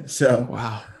 So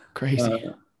wow,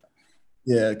 crazy.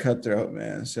 Cutthroat,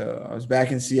 man. So I was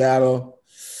back in Seattle,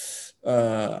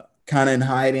 kind of in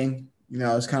hiding.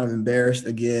 I was kind of embarrassed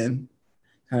again.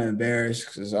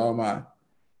 Because all my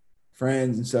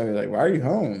friends and stuff are like, "Why are you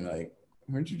home? Like,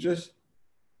 weren't you just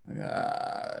like,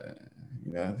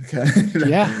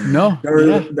 yeah, no, don't really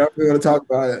want to talk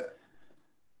about it."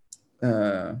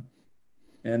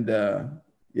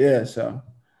 So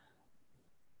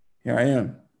here I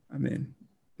am. I mean,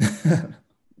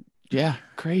 yeah,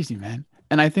 crazy, man.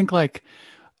 And I think like,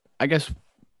 I guess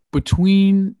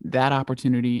between that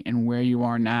opportunity and where you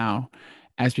are now,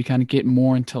 as we kind of get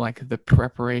more into like the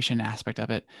preparation aspect of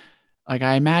it, like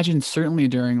I imagine certainly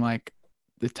during like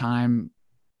the time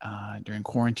during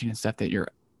quarantine and stuff that you're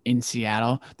in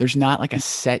Seattle, there's not like a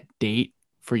set date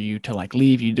for you to like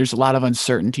leave. There's a lot of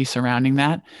uncertainty surrounding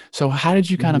that. So how did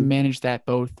you kind of manage that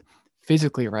both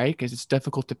physically, right? Because it's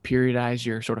difficult to periodize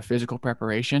your sort of physical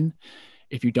preparation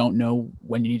if you don't know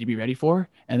when you need to be ready for.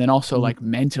 And then also like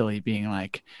mentally being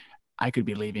like, I could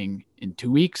be leaving in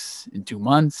 2 weeks, in 2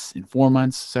 months, in 4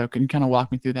 months. So can you kind of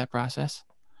walk me through that process?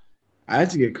 I had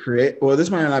to get creative. Well,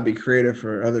 this might not be creative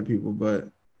for other people, but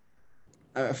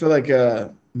I feel like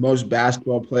most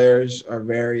basketball players are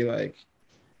very like,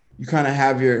 you kind of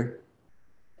have your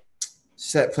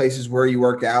set places where you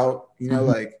work out,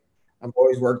 like I've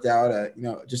always worked out at,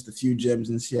 just a few gyms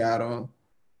in Seattle.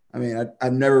 I mean,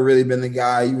 I've never really been the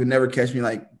guy. You would never catch me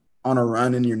like on a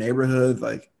run in your neighborhood.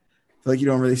 Like, I feel like you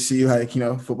don't really see like,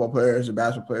 football players or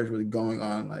basketball players really going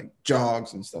on like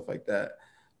jogs and stuff like that.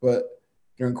 But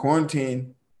during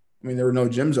quarantine, I mean, there were no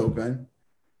gyms open.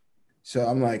 So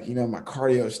I'm like, my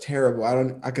cardio is terrible.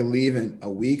 I could leave in a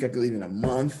week. I could leave in a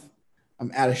month.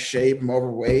 I'm out of shape. I'm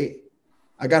overweight.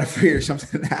 I got to figure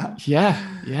something out.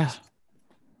 Yeah.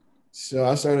 So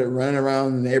I started running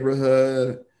around the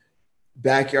neighborhood,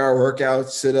 backyard workouts,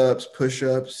 sit-ups,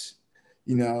 push-ups,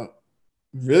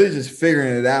 really just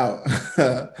figuring it out.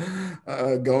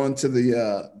 Going to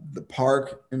the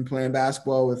park and playing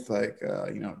basketball with like,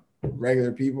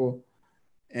 regular people.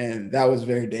 And that was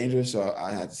very dangerous. So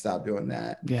I had to stop doing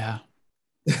that. Yeah.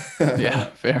 Yeah,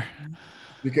 fair.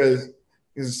 Because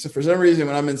for some reason,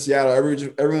 when I'm in Seattle,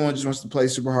 everyone just wants to play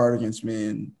super hard against me.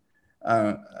 And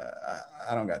I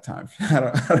don't got time.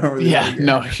 I don't really. Yeah,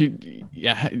 no,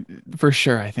 for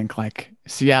sure. I think like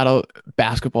Seattle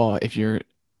basketball, I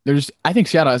think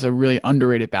Seattle has a really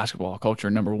underrated basketball culture.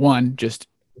 Number one, just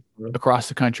across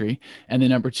the country. And then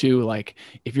number two, like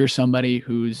if you're somebody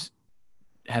who's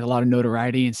had a lot of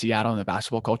notoriety in Seattle in the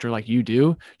basketball culture like you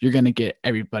do, you're going to get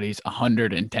everybody's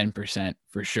 110%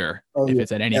 for sure. Oh If yeah,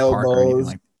 it's at any park or anything elbows.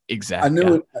 like I exact. Yeah.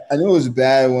 knew it. I knew it was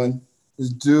bad when this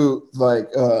dude like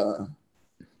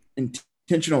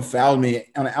intentional fouled me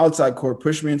on the outside court,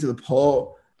 pushed me into the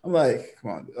pole. I'm like,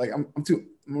 come on, like I'm too.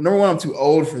 Number one, I'm too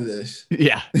old for this.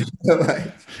 Yeah.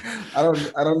 Like, I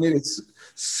don't need to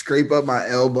scrape up my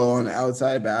elbow on the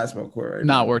outside basketball court right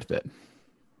Not now. worth it.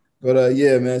 But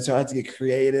yeah, man. So I had to get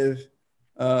creative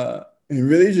and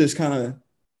really just kind of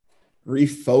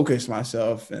refocus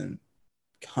myself and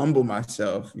humble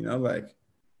myself. Like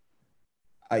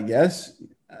I guess.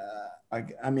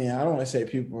 I mean, I don't want to say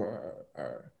people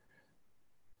are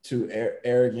too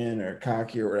arrogant or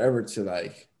cocky or whatever to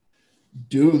like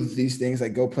do these things,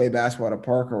 like go play basketball at a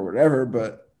park or whatever.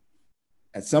 But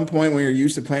at some point, when you're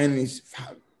used to playing in these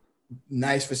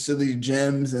nice facility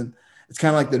gyms, and it's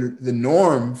kind of like the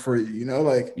norm for you,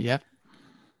 like Yep.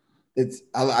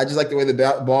 I just like the way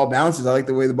the ball bounces. I like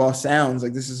the way the ball sounds.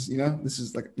 Like this is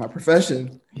like my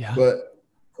profession. Yeah. But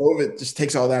COVID just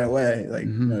takes all that away. Like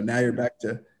now you're back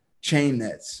to chain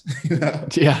nets.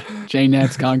 Yeah. Chain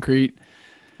nets, concrete.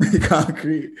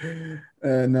 Concrete,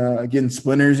 and getting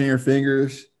splinters in your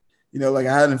fingers. Like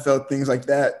I hadn't felt things like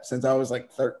that since I was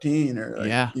like 13 or like,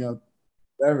 Yeah.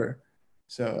 whatever.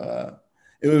 So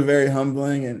it was very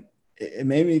humbling, and it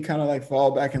made me kind of like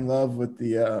fall back in love with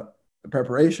the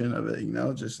preparation of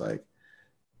it, just like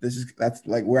that's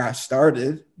like where I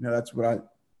started. That's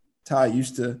how I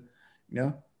used to,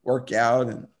 work out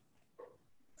and,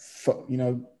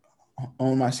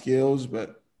 own my skills.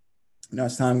 But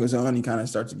as time goes on, you kind of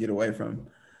start to get away from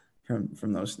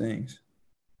those things.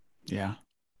 Yeah.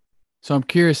 So I'm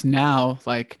curious now,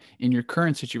 like in your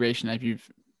current situation, if you've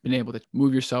been able to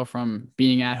move yourself from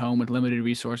being at home with limited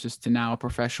resources to now a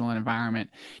professional environment,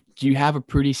 do you have a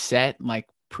pretty set like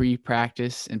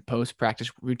pre-practice and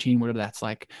post-practice routine, whether that's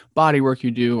like body work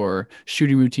you do or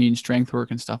shooting routine, strength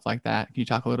work and stuff like that? Can you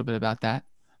talk a little bit about that?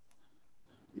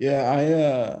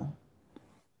 Yeah,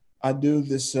 I do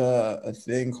this a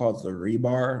thing called the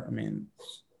rebar. I mean,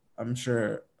 I'm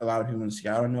sure a lot of people in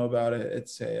Seattle know about it.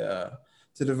 It's a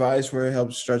device where it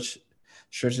helps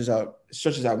stretches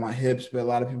out my hips, but a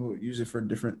lot of people use it for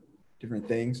different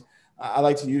things. I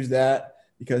like to use that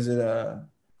because it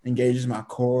engages my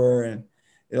core, and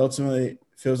it ultimately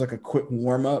feels like a quick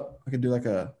warm up. I could do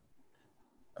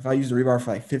if I use the rebar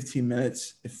for like 15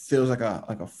 minutes, it feels like a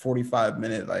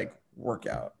 45-minute like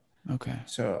workout. Okay.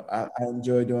 So I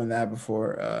enjoy doing that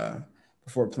before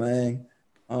playing.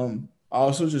 I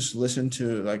also just listen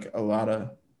to like a lot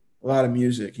of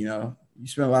music. You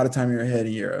spend a lot of time in your head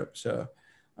in Europe, so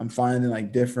I'm finding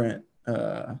like different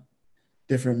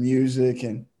music,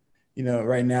 and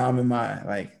right now I'm in my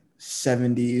like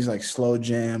 70s like slow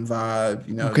jam vibe.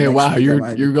 Okay. Next Wow. week I You're,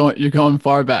 might. you're going, you're going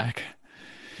far back.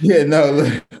 Yeah,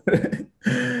 no.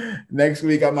 Next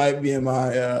week I might be in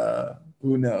my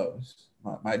who knows,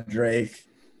 my Drake,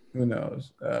 who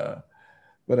knows.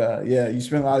 But yeah, you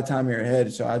spend a lot of time in your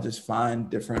head, so I just find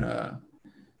different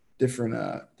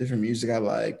music I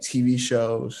like. TV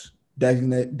shows.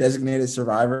 Designated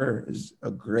Survivor is a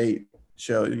great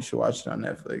show. You should watch it on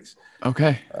Netflix.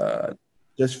 Okay.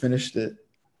 Just finished it.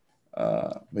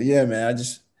 But yeah, man, I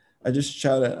just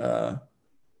try to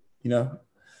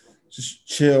just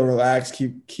chill, relax,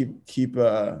 keep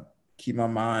my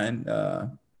mind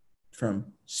from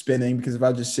spinning, because if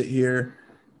I just sit here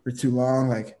for too long,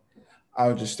 like I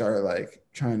would just start like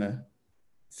trying to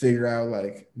figure out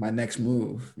like my next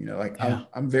move. Like Yeah.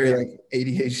 I'm very like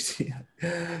ADHD.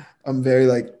 I'm very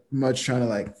like much trying to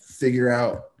like figure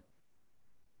out,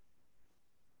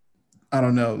 I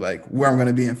don't know, like where I'm going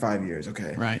to be in 5 years.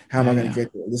 Okay. Right. How am Yeah. I going to Yeah.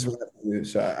 get there? This is what I have to do.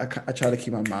 So I try to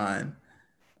keep my mind,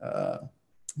 uh,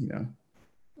 you know,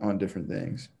 on different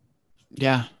things.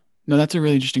 Yeah. No, that's a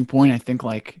really interesting point. I think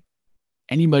like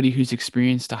anybody who's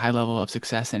experienced a high level of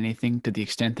success in anything to the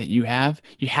extent that you have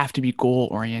to be goal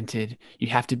oriented. You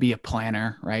have to be a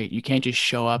planner, right? You can't just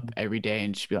show up every day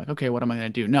and just be like, okay, what am I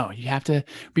going to do? No, you have to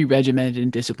be regimented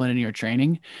and disciplined in your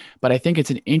training. But I think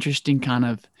it's an interesting kind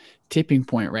of tipping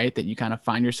point, right? That you kind of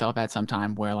find yourself at some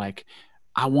time where like,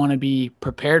 I want to be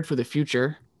prepared for the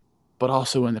future, but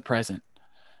also in the present.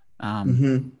 Um,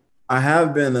 Mm-hmm. I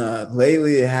have been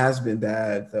lately. It has been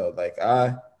bad though.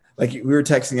 Like we were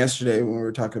texting yesterday when we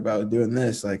were talking about doing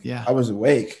this. Like yeah. I was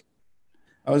awake.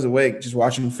 Just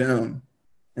watching film,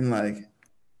 and like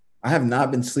I have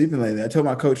not been sleeping lately. I told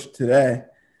my coach today.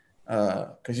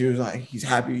 because he was like, he's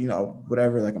happy, you know,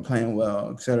 whatever, like I'm playing well,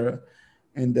 etc.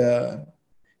 And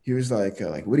he was like,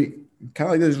 what do you kind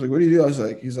of like this? Like, what do you do? I was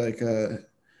like, he's like, to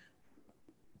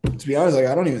be honest, like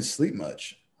I don't even sleep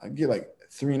much. I get like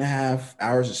 3.5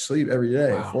 hours of sleep every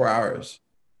day, Wow. 4 hours,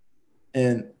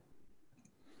 and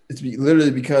it's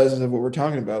literally because of what we're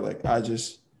talking about. Like I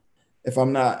just, if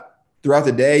I'm not throughout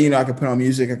the day, you know, I can put on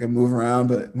music, I can move around,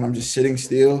 but when I'm just sitting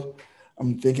still,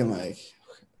 I'm thinking like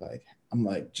I'm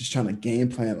like just trying to game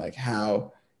plan, like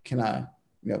how can I,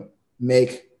 you know,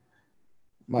 make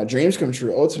my dreams come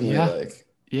true ultimately. Yeah. Like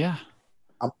Yeah.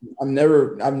 I've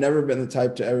never been the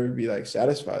type to ever be like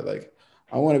satisfied. Like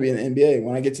I want to be in the NBA.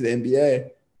 When I get to the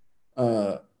NBA,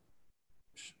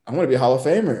 I want to be a Hall of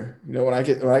Famer. You know, when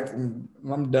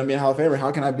I'm done being a Hall of Famer,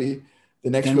 how can I be the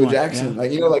next Then Phil what? Yeah. Jackson?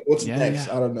 Like, you know, like what's Yeah. next?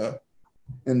 Yeah. I don't know.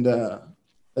 And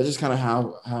that's just kind of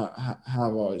how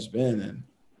I've always been. And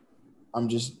I'm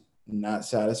just not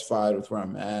satisfied with where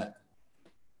I'm at.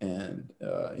 And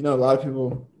you know, a lot of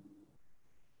people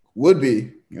would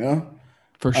be, you know,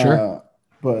 For sure.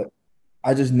 but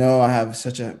I just know I have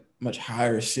such a much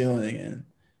higher ceiling, and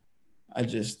I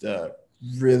just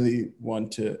really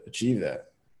want to achieve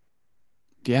that.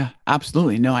 Yeah,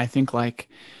 absolutely. No, I think like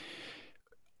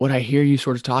what I hear you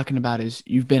sort of talking about is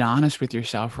you've been honest with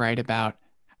yourself, right? About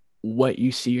what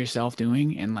you see yourself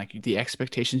doing and like the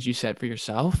expectations you set for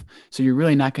yourself. So you're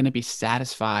really not going to be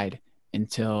satisfied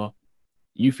until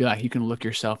you feel like you can look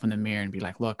yourself in the mirror and be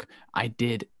like, look, I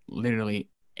did literally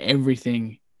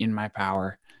everything in my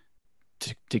power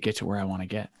to get to where I want to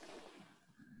get.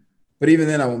 But even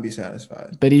then, I won't be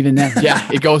satisfied. But even then, yeah,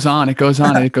 it goes on, it goes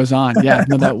on, and it goes on. Yeah,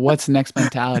 no, that what's next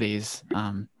mentality is,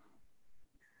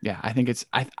 yeah, I think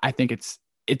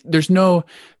there's no,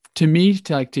 to me,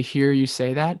 to like to hear you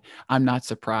say that, I'm not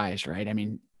surprised, right? I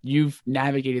mean, you've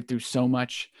navigated through so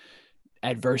much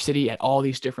adversity at all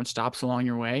these different stops along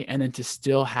your way, and then to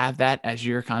still have that as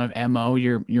your kind of MO,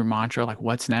 your mantra, like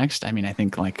what's next. I mean, I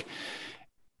think like,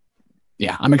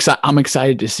 yeah, I'm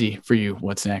excited to see for you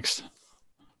what's next.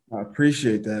 I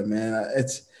appreciate that, man.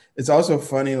 It's also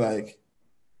funny, like,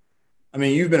 I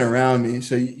mean, you've been around me,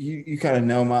 so you kind of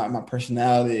know my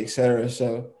personality, et cetera.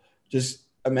 So just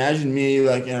imagine me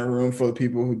like in a room full of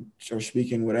people who are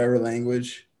speaking whatever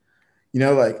language. You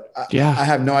know, like Yeah. I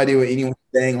have no idea what anyone's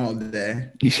saying all day.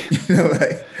 You know,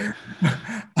 like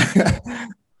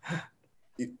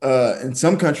in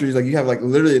some countries, like you have like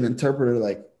literally an interpreter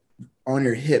like on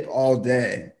your hip all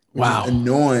day, which is Wow.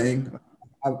 annoying.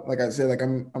 Like I said, like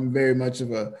I'm very much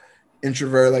of a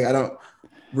introvert. Like I don't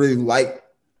really like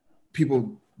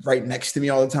people right next to me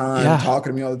all the time, Yeah.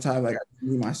 talking to me all the time. Like I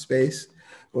need my space.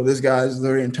 Well, this guy is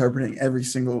literally interpreting every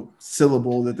single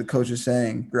syllable that the coach is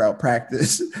saying throughout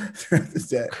practice throughout this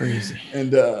day. Crazy.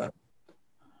 And I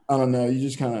don't know.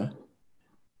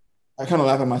 I kind of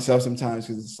laugh at myself sometimes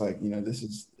because it's like, you know,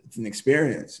 it's an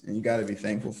experience and you got to be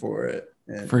thankful for it.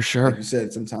 And For like sure. you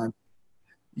said, sometimes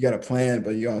you got to plan,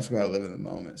 but you also got to live in the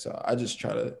moment. So I just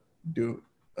try to do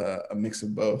a mix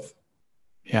of both.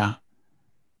 Yeah.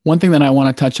 One thing that I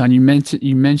want to touch on, you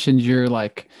mentioned your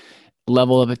like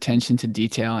level of attention to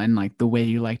detail and like the way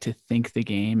you like to think the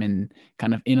game and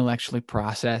kind of intellectually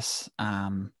process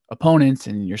opponents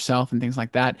and yourself and things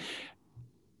like that.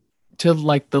 To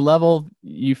like the level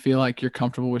you feel like you're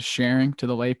comfortable with sharing to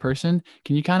the layperson,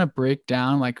 can you kind of break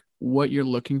down like what you're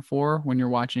looking for when you're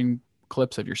watching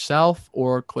clips of yourself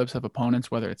or clips of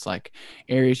opponents, whether it's like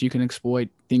areas you can exploit,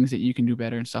 things that you can do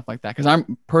better and stuff like that? Because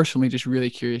I'm personally just really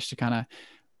curious to kind of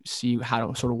see how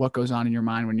to sort of what goes on in your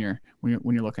mind when you're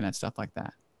looking at stuff like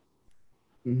that.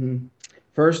 Mm-hmm.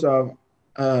 First off,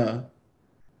 uh,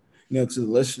 you know, to the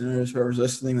listeners, whoever's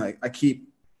listening, like I keep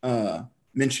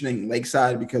mentioning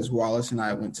Lakeside because Wallace and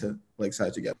I went to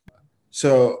Lakeside together.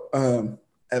 So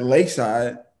at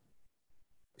Lakeside,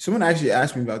 someone actually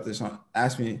asked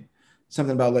me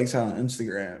something about Lakeside on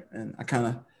Instagram, and I kind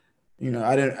of, you know,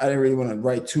 I didn't really want to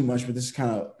write too much, but this is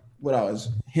kind of what I was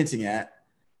hinting at.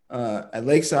 At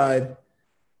Lakeside,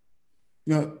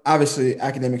 you know, obviously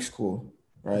academic school,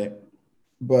 right?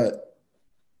 But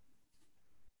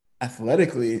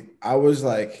athletically, I was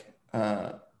like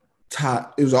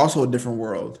taught. It was also a different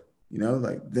world, you know,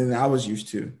 like than I was used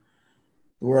to.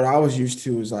 The world I was used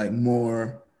to was like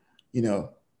more, you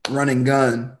know, run and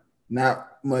gun, not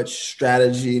much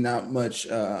strategy, not much,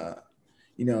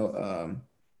 you know,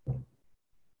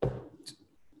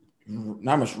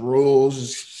 not much rules.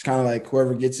 It's kind of like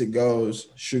whoever gets it goes.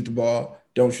 Shoot the ball,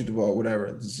 don't shoot the ball,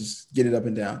 whatever. Just get it up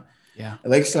and down. Yeah. At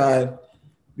Lakeside,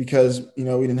 because you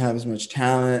know we didn't have as much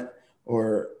talent,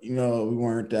 or you know we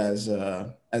weren't as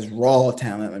raw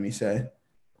talent, let me say,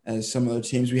 as some other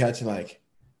teams. We had to like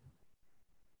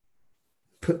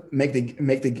make a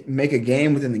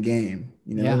game within the game.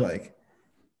 You know, Yeah. like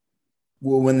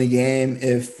we'll win the game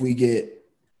if we get,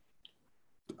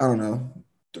 I don't know,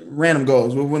 random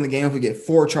goals. We'll win the game if we get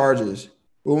 4 charges.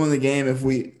 We'll win the game if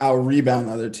we out rebound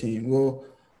the other team.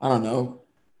 I don't know.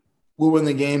 We'll win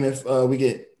the game if we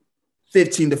get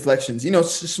 15 deflections. You know,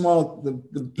 it's just small,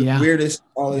 the weirdest,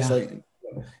 all this like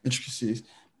intricacies.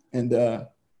 And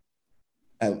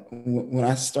when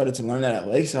I started to learn that at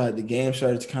Lakeside, the game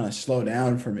started to kind of slow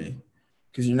down for me,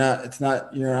 because you're not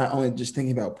only just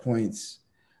thinking about points,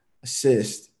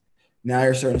 assists. Now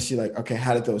you're starting to see like, okay,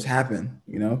 how did those happen?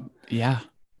 You know? Yeah.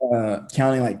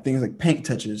 Counting like things like paint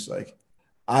touches. Like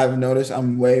I've noticed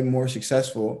I'm way more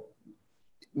successful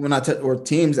when or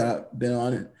teams that I've been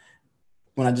on it,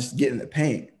 when I just get in the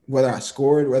paint, whether I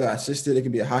scored, whether I assisted, it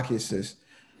could be a hockey assist.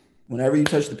 Whenever you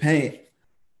touch the paint,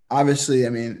 obviously, I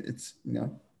mean, it's, you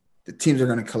know, the teams are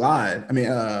going to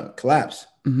collapse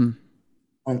on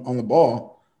the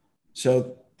ball.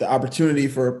 So the opportunity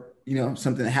for, you know,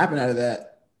 something to happen out of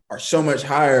that are so much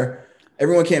higher.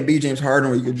 Everyone can't be James Harden,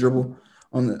 where you could dribble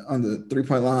on the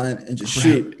 3-point line and just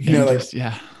shoot. You know, like,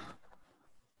 yeah.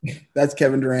 That's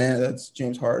Kevin Durant, that's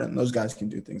James Harden. Those guys can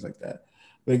do things like that.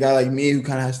 But a guy like me who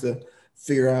kind of has to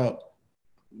figure out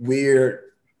weird,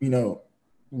 you know,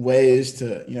 ways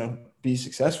to, you know, be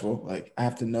successful. Like I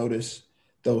have to notice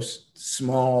those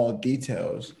small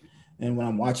details. And when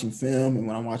I'm watching film and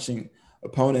when I'm watching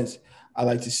opponents, I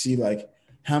like to see like,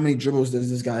 how many dribbles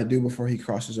does this guy do before he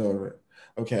crosses over?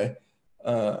 Okay.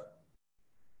 I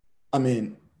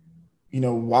mean, you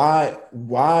know, why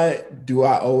do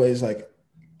I always like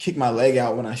kick my leg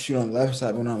out when I shoot on the left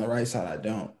side, when on the right side I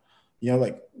don't? You know,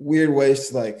 like weird ways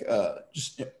to like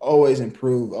just always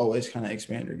improve, always kind of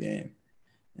expand your game.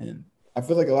 And I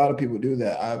feel like a lot of people do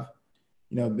that. I've,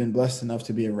 you know, been blessed enough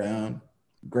to be around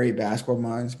great basketball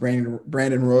minds. Brandon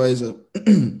Roy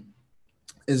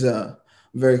is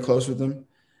very close with them,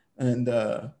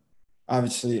 and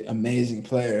obviously amazing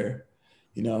player,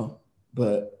 you know.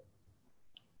 But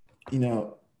you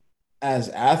know, as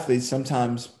athletes,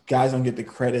 sometimes guys don't get the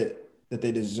credit that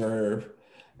they deserve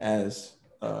as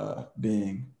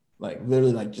being like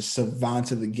literally like just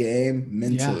savant of the game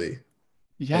mentally.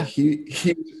 Yeah. Like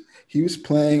he was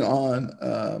playing on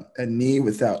a knee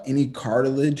without any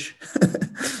cartilage,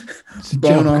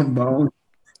 bone on bone,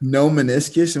 no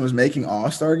meniscus, and was making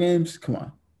all-star games. Come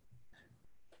on.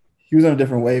 He was on a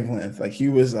different wavelength. Like he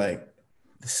was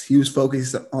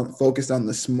focused on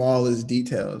the smallest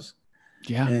details.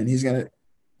 Yeah. And he's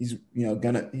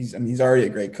already a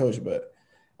great coach, but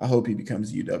I hope he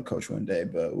becomes the UW coach one day.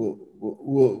 But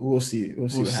we'll see. We'll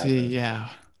see what happens. Yeah.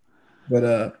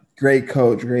 But great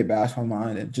coach, great basketball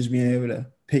mind, and just being able to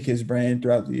pick his brain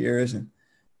throughout the years and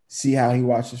see how he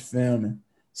watches film and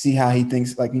see how he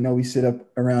thinks. Like, you know, we sit up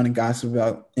around and gossip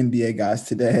about NBA guys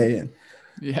today, and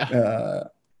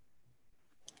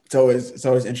it's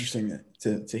always interesting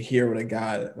to hear what a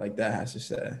guy like that has to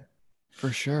say.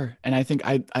 For sure. And I think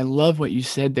I love what you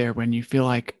said there, when you feel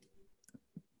like,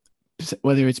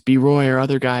 whether it's B. Roy or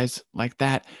other guys like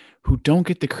that who don't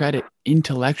get the credit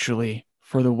intellectually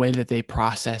for the way that they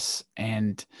process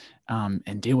and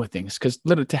deal with things. Because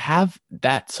literally, to have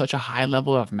that such a high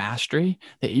level of mastery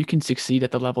that you can succeed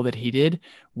at the level that he did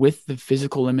with the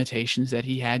physical limitations that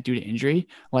he had due to injury,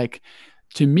 like,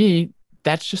 to me,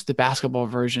 that's just the basketball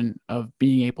version of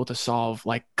being able to solve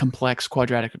like complex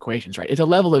quadratic equations, right? It's a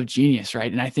level of genius,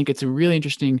 right? And I think it's a really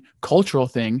interesting cultural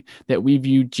thing that we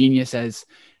view genius as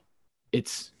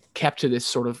it's kept to this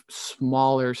sort of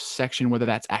smaller section, whether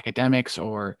that's academics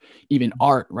or even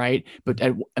art, right? But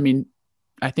I mean,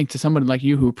 I think to someone like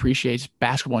you who appreciates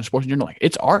basketball and sports in general, like,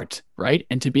 it's art, right?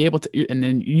 And to be able to, and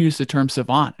then you use the term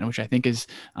savant, which I think is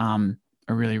a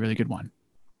really, really good one.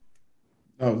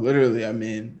 Oh, literally. I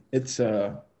mean, it's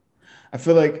I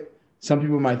feel like some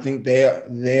people might think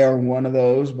they are one of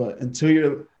those, but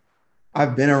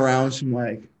I've been around some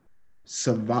like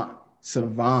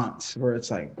savants where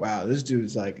it's like, wow, this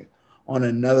dude's like on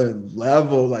another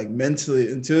level, like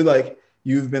mentally, until like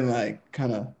you've been like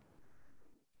kind of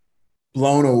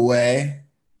blown away.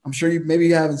 I'm sure maybe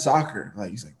you have in soccer. Like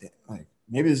he's like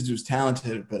maybe this dude's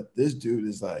talented, but this dude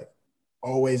is like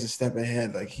always a step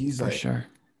ahead. Like he's For like sure.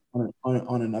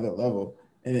 on another level.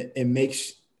 And it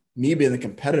makes me being the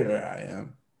competitor I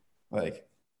am, like,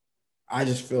 I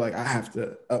just feel like I have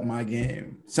to up my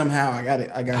game. Somehow I got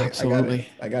it.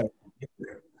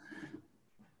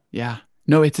 Yeah.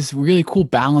 No, it's this really cool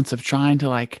balance of trying to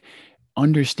like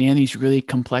understand these really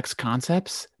complex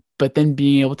concepts, but then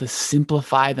being able to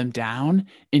simplify them down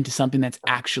into something that's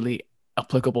actually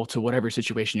applicable to whatever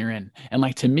situation you're in. And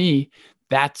like, to me,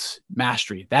 that's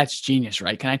mastery. That's genius,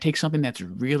 right? Can I take something that's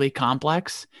really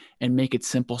complex and make it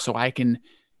simple so I can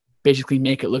basically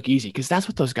make it look easy? Because that's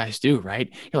what those guys do, right?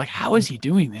 You're like, how is he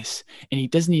doing this? And he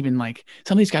doesn't even like,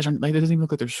 some of these guys aren't like, it doesn't even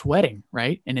look like they're sweating,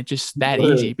 right? And it's just that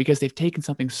easy because they've taken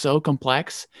something so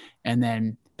complex and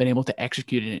then been able to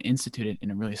execute it and institute it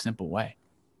in a really simple way.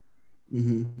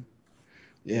 Mm-hmm.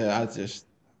 Yeah,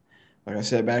 like I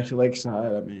said, back to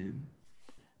Lakeside. I mean,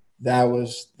 that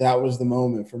was the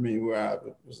moment for me where I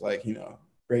was like,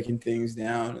 breaking things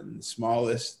down in the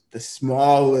smallest.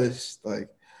 Like,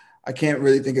 I can't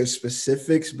really think of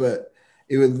specifics, but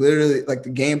it would literally, like,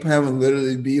 the game plan would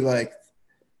literally be like,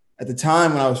 at the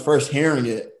time when I was first hearing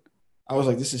it, I was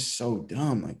like, this is so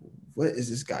dumb. Like, what is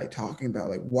this guy talking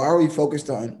about? Like, why are we focused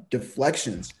on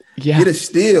deflections? Yeah. Get a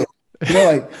steal.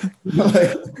 Like,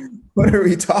 what are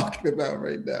we talking about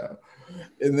right now?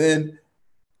 And then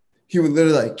he would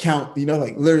literally like count,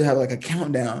 like literally have like a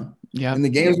countdown. Yeah. And the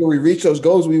games where we reach those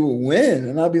goals, we will win.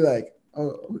 And I'll be like,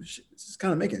 oh shit, this is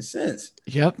kind of making sense.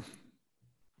 Yep.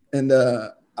 And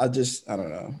I don't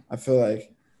know. I feel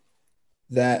like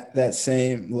that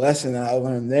same lesson that I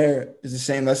learned there is the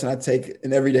same lesson I take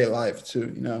in everyday life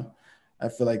too. I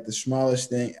feel like the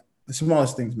smallest things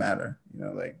matter.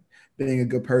 Like being a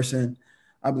good person.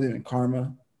 I believe in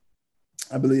karma.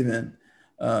 I believe in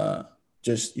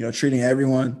just treating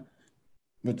everyone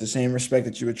with the same respect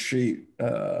that you would treat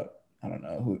I don't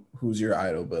know who's your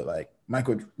idol, but like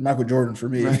Michael Jordan for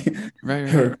me,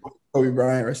 right. or Kobe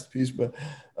Bryant, rest in peace. But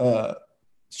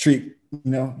treat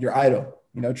your idol,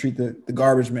 treat the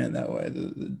garbage man that way,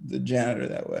 the janitor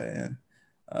that way, and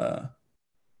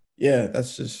yeah,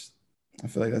 that's just, I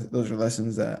feel like those are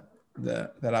lessons that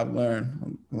I've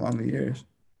learned along the years.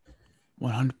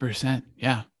 100%.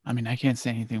 Yeah. I mean, I can't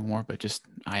say anything more, but just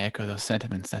I echo those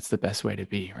sentiments. That's the best way to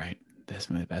be, right? That's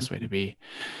the best way to be.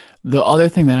 The other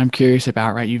thing that I'm curious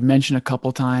about, right? You've mentioned a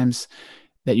couple times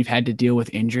that you've had to deal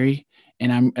with injury,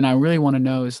 and I really want to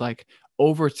know is like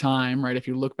over time, right? If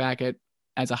you look back at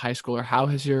as a high schooler, how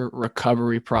has your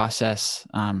recovery process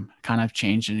kind of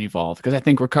changed and evolved? Because I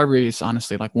think recovery is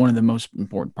honestly like one of the most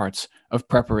important parts of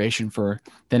preparation for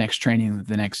the next training,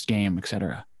 the next game,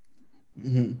 etc.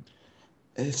 Mm-hmm.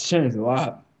 It's changed a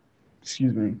lot.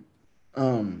 Excuse me.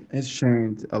 It's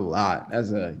changed a lot.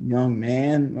 As a young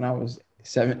man, when I was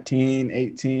 17,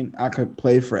 18, I could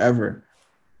play forever.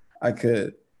 I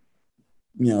could,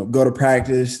 go to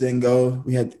practice, then go.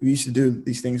 We used to do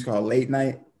these things called late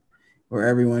night, where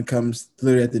everyone comes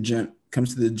literally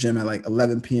comes to the gym at like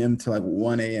 11 p.m. to like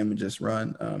 1 a.m. and just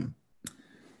run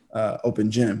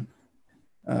open gym.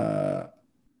 I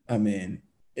mean,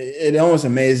 it almost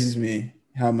amazes me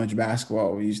how much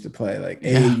basketball we used to play. Like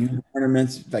AAU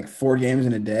tournaments, like 4 games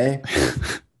in a day.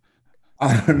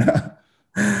 I don't know.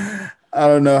 I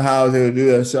don't know how they would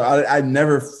do that. So I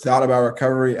never thought about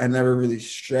recovery. I never really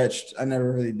stretched. I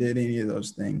never really did any of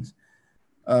those things.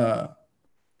 The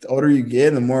older you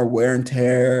get, the more wear and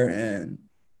tear, and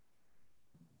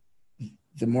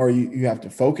the more you have to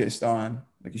focus on,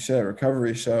 like you said,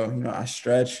 recovery. So, I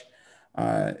stretch.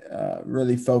 I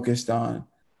really focused on,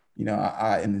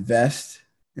 I invest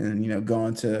in,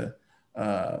 going to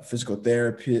physical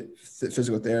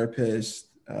therapist.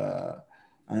 I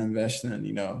invest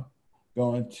in,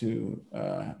 going to,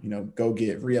 go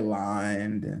get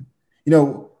realigned, and,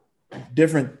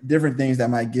 different things that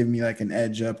might give me like an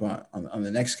edge up on the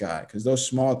next guy. Cause those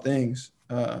small things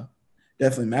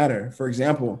definitely matter. For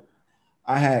example,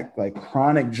 I had like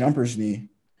chronic jumper's knee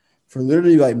for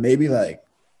literally like maybe like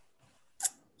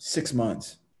 6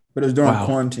 months, but it was during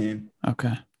quarantine.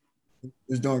 Okay. It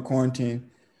was during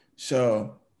quarantine.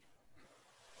 So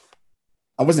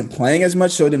I wasn't playing as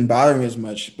much, so it didn't bother me as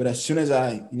much. But as soon as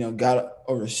I, got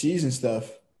overseas and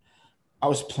stuff, I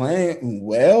was playing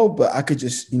well, but I could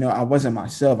just, I wasn't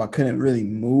myself. I couldn't really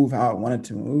move how I wanted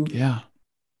to move. Yeah.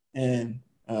 And,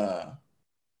 I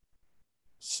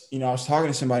was talking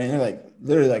to somebody and they're like,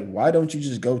 literally like, why don't you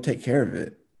just go take care of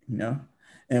it?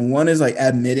 And one is like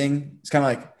admitting, it's kind of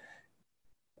like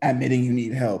admitting you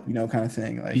need help, kind of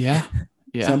thing. Like, yeah.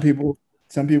 some people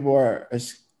are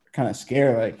kind of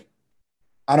scared. Like,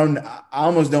 I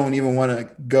almost don't even want to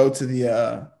go to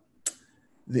the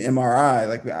MRI.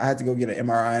 Like, I had to go get an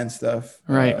MRI and stuff.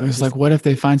 Right. It was like, what if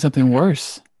they find something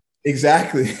worse?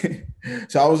 Exactly.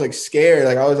 So I was like scared.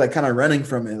 Like, I was like kind of running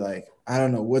from it. Like, I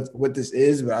don't know what this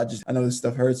is, but I know this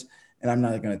stuff hurts and I'm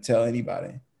not going to tell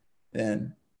anybody.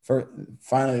 And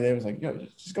finally they was like, yo,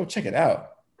 just go check it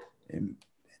out. It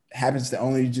happens to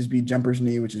only just be jumper's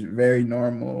knee, which is very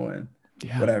normal and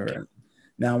whatever.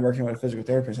 Now I'm working with a physical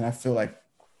therapist and I feel like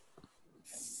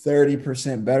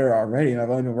 30% better already. And I've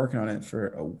only been working on it for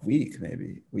a week,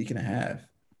 maybe week and a half.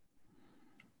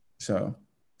 So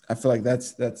I feel like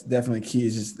that's definitely key,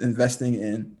 is just investing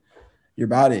in your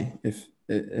body. If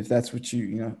that's what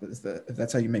if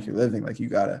that's how you make your living, like you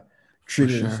gotta For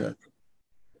treat it as sure. such.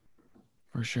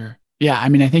 For sure. Yeah, I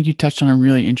mean, I think you touched on a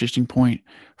really interesting point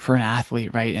for an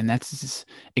athlete, right? And that's this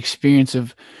experience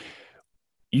of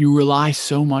you rely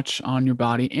so much on your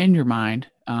body and your mind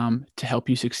to help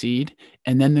you succeed.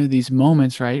 And then there are these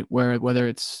moments, right, where whether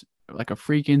it's like a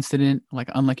freak incident, like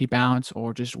unlucky bounce,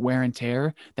 or just wear and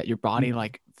tear, that your body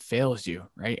like fails you,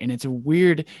 right? And it's a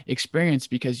weird experience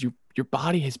because your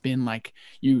body has been like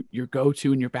your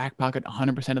go-to in your back pocket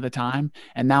 100% of the time,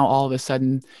 and now all of a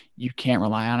sudden you can't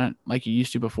rely on it like you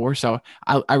used to before. So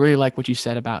I really like what you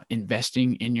said about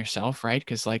investing in yourself, right?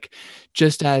 Because like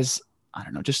just as I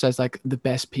don't know, just as like the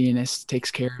best pianist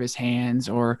takes care of his hands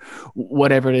or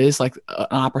whatever it is, like an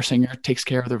opera singer takes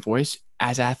care of their voice,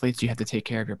 as athletes, you have to take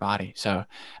care of your body. So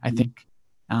I think,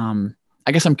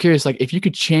 I guess I'm curious, like if you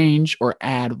could change or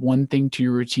add one thing to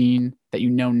your routine that you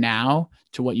know now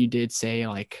to what you did, say,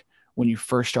 like when you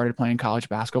first started playing college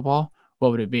basketball,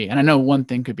 what would it be? And I know one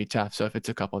thing could be tough. So if it's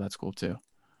a couple, that's cool too.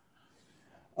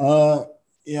 Uh,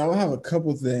 yeah, I would have a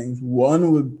couple things.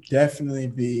 One would definitely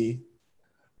be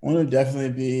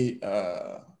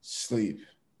sleep.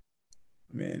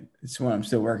 I mean, it's one I'm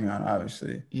still working on,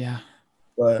 obviously. Yeah.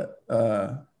 But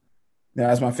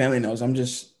as my family knows,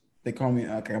 they call me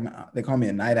they call me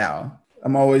a night owl.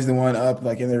 I'm always the one up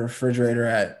like in the refrigerator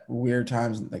at weird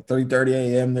times, like 3:30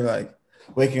 a.m. They're like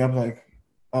waking up like,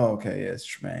 oh, okay, yeah, it's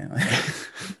Tramaine. Like,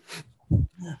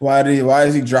 why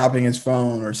is he dropping his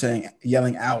phone or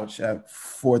yelling ouch at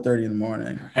 4:30 in the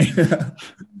morning?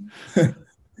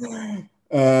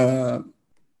 uh,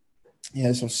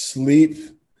 yeah, so sleep.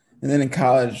 And then in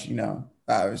college,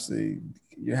 obviously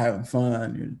you're having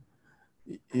fun.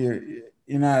 You're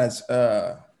not as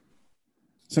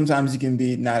sometimes you can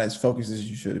be not as focused as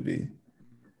you should be.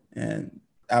 And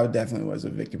I would definitely was a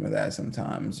victim of that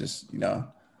sometimes, just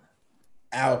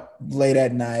out late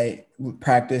at night,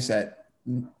 practice at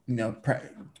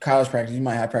college practice. You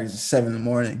might have practice at 7 in the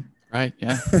morning. Right.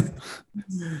 Yeah.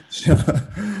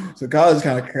 So college is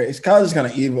kind of crazy. College is kind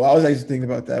of evil. I was actually thinking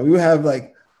about that. We would have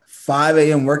like 5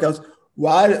 a.m. workouts.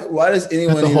 Why does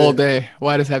anyone That's a whole day.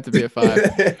 Why does it have to be at 5?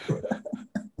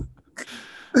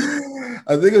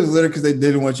 I think it was literally because they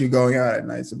didn't want you going out at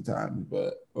night sometimes,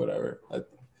 but whatever. I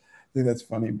think that's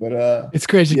funny. But It's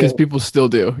crazy yeah, because people still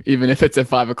do, even if it's at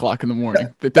 5 o'clock in the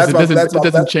morning. That that's doesn't my doesn't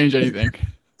that doesn't change anything.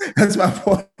 that's my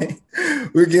point.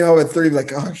 We get home at 3,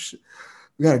 like, oh shit,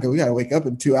 we gotta go. We gotta wake up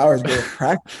in 2 hours, go to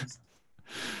practice.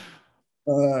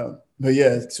 But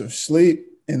yeah, so sleep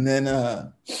and then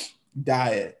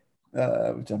diet,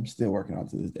 which I'm still working on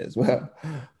to this day as well.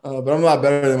 But I'm a lot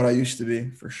better than what I used to be,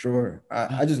 for sure.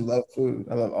 I just love food.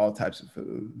 I love all types of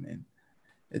food, man.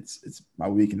 It's my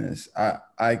weakness.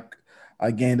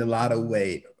 I gained a lot of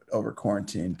weight over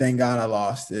quarantine. Thank God I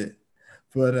lost it.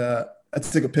 But I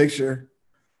took a picture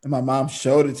and my mom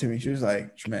showed it to me. She was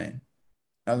like, Tramaine.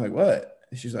 I was like, what?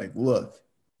 And she's like, look.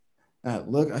 And I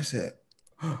look, I said,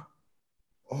 oh,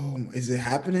 is it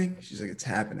happening? She's like, it's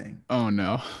happening. Oh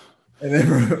no. And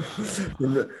then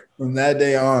from that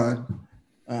day on,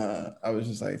 I was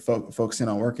just like focusing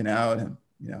on working out and,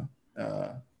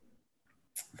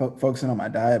 focusing on my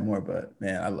diet more. But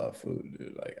man, I love food,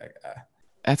 dude. Like,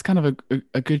 That's kind of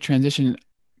a good transition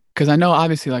because I know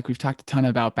obviously like we've talked a ton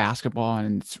about basketball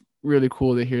and it's really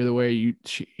cool to hear the way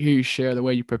hear you share the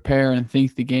way you prepare and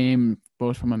think the game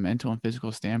both from a mental and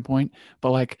physical standpoint.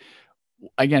 But like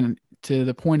again, to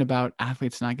the point about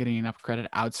athletes not getting enough credit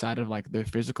outside of like their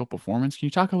physical performance, can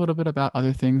you talk a little bit about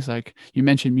other things? Like you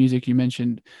mentioned music, you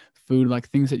mentioned food, like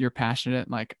things that you're passionate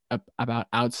like about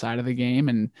outside of the game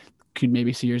and could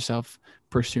maybe see yourself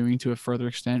pursuing to a further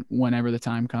extent whenever the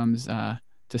time comes to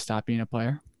stop being a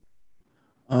player?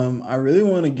 I really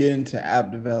want to get into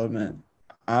app development.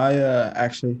 I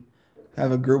actually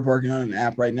have a group working on an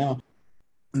app right now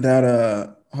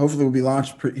that hopefully will be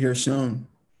launched here soon.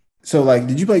 So, like,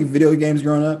 did you play video games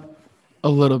growing up? A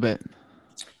little bit.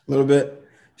 A little bit.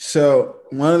 So,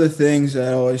 one of the things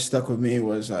that always stuck with me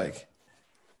was like,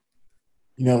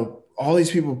 all these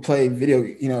people play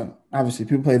obviously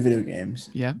people play video games,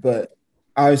 Yeah. but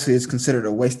obviously it's considered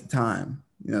a waste of time.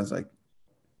 It's like,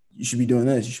 you should be doing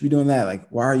this, you should be doing that. Like,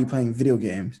 why are you playing video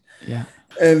games? Yeah.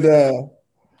 And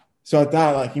so I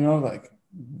thought, like, like,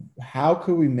 how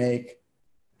could we make,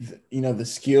 the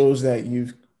skills that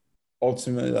you've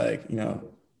ultimately, like,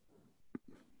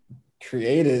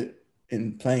 created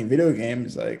in playing video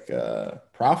games, like,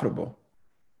 profitable?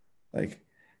 Like,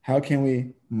 how can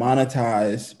we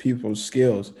monetize people's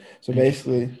skills? So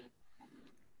basically,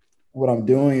 what I'm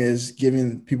doing is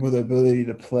giving people the ability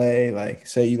to play. Like,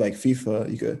 say you like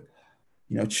FIFA, you could,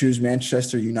 choose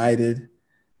Manchester United,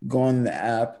 go on the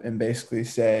app, and basically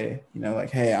say, like,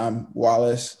 hey, I'm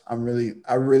Wallace. I really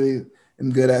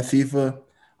am good at FIFA.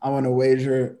 I want to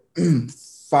wager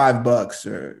 $5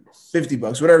 or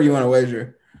 $50, whatever you want to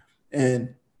wager,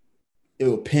 and it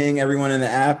will ping everyone in the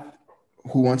app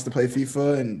who wants to play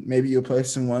FIFA, and maybe you'll play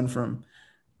someone from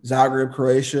Zagreb,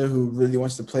 Croatia, who really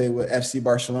wants to play with FC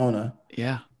Barcelona.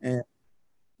 Yeah. And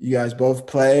you guys both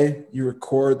play, you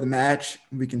record the match.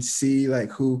 We can see like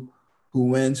who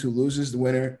wins, who loses. The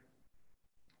winner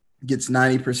gets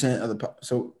 90% of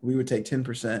so we would take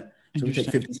 10%. So we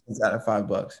take 50 cents out of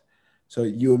 $5. So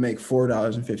you will make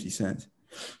 $4.50.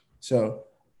 So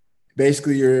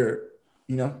basically you're,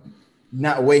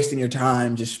 not wasting your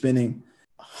time just spending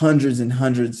hundreds and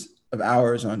hundreds of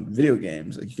hours on video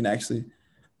games. Like, you can actually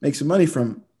make some money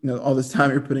from, all this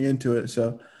time you're putting into it.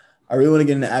 So I really want to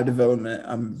get into app development.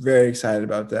 I'm very excited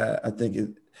about that. I think it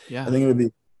would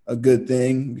be a good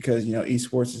thing because,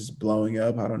 esports is blowing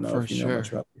up. I don't know if you know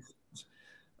much about esports.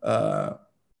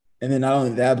 And then not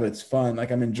only that, but it's fun.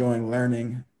 Like, I'm enjoying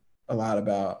learning a lot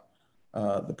about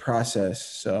the process.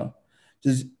 So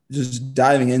just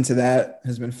diving into that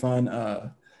has been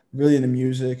fun. Really into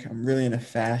music. I'm really into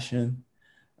fashion.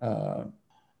 A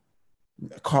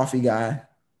coffee guy.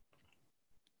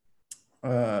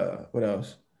 What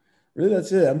else? Really,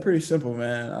 that's it. I'm pretty simple,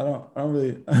 man. I don't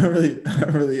really.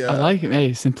 I like it.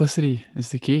 Hey, simplicity is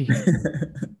the key.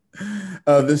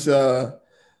 This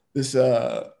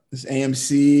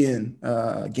AMC and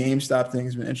GameStop thing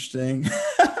has been interesting.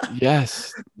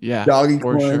 Yes. Yeah.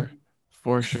 Dogecoin.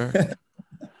 For sure.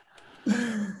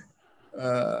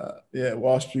 Yeah,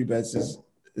 Wall Street Bets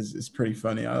is pretty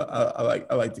funny. I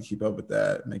like to keep up with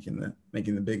that,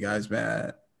 making the big guys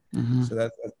mad. Mm-hmm. So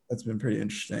that's been pretty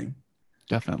interesting.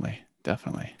 Definitely.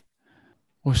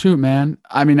 Well, shoot, man.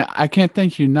 I mean, I can't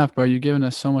thank you enough, bro. You've given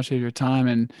us so much of your time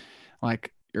and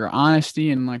like your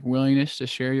honesty and like willingness to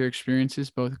share your experiences,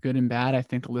 both good and bad. I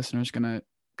think the listener's gonna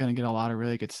get a lot of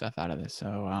really good stuff out of this.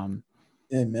 So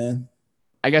yeah, man.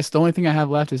 I guess the only thing I have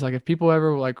left is like if people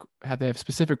ever like they have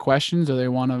specific questions or they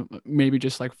want to maybe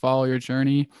just like follow your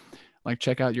journey, like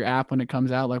check out your app when it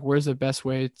comes out, like where's the best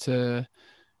way for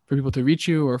people to reach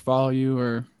you or follow you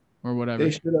or whatever? They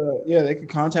should they can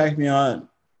contact me on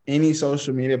any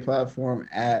social media platform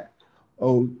at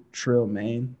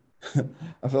Tramaine.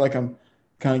 I feel like I'm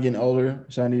kind of getting older,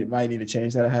 so might need to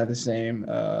change that. I had the same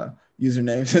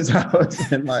username since I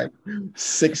was in like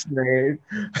 6th grade,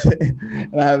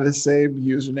 and I have the same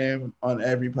username on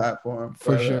every platform.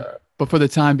 For sure. But for the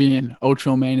time being,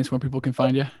 Tramaine is where people can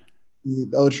find you.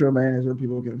 Tramaine is where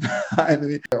people can find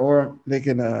me, or they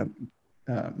can.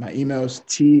 My email is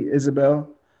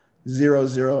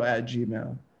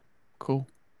tisabell00@gmail.com. Cool.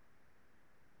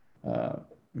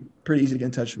 Pretty easy to get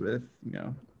in touch with.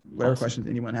 Whatever questions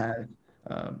anyone has,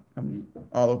 I'm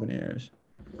all open ears.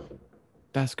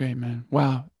 That's great, man.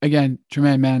 Wow. Again,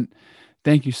 Tramaine, man,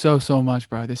 thank you so much,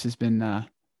 bro. This has been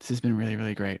really,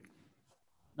 really great.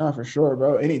 No, for sure,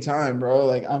 bro. Anytime, bro.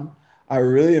 Like I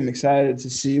really am excited to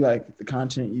see like the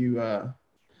content you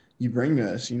bring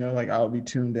to us. Like I'll be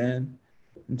tuned in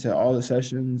into all the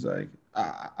sessions. Like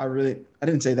I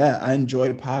didn't say that. I enjoy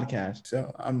the podcast,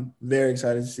 so I'm very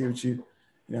excited to see what you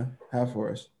have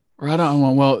for us. Right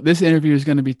on. Well, this interview is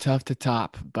going to be tough to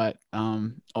top, but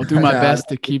I'll do my best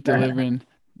to keep delivering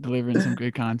some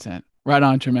good content. Right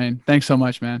on, Tramaine. Thanks so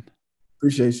much, man.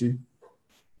 Appreciate you.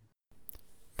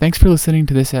 Thanks for listening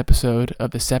to this episode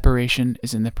of the Separation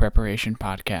is in the Preparation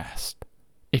podcast.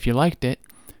 If you liked it,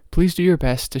 please do your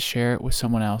best to share it with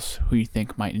someone else who you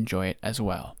think might enjoy it as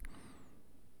well.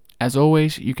 As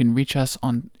always, you can reach us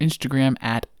on Instagram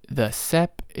at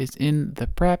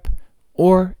 @thesep_is_in_the_prep.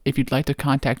 Or if you'd like to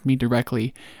contact me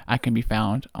directly, I can be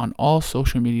found on all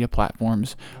social media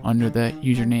platforms under the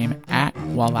username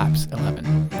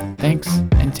 @wallaps11. Thanks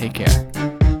and take care.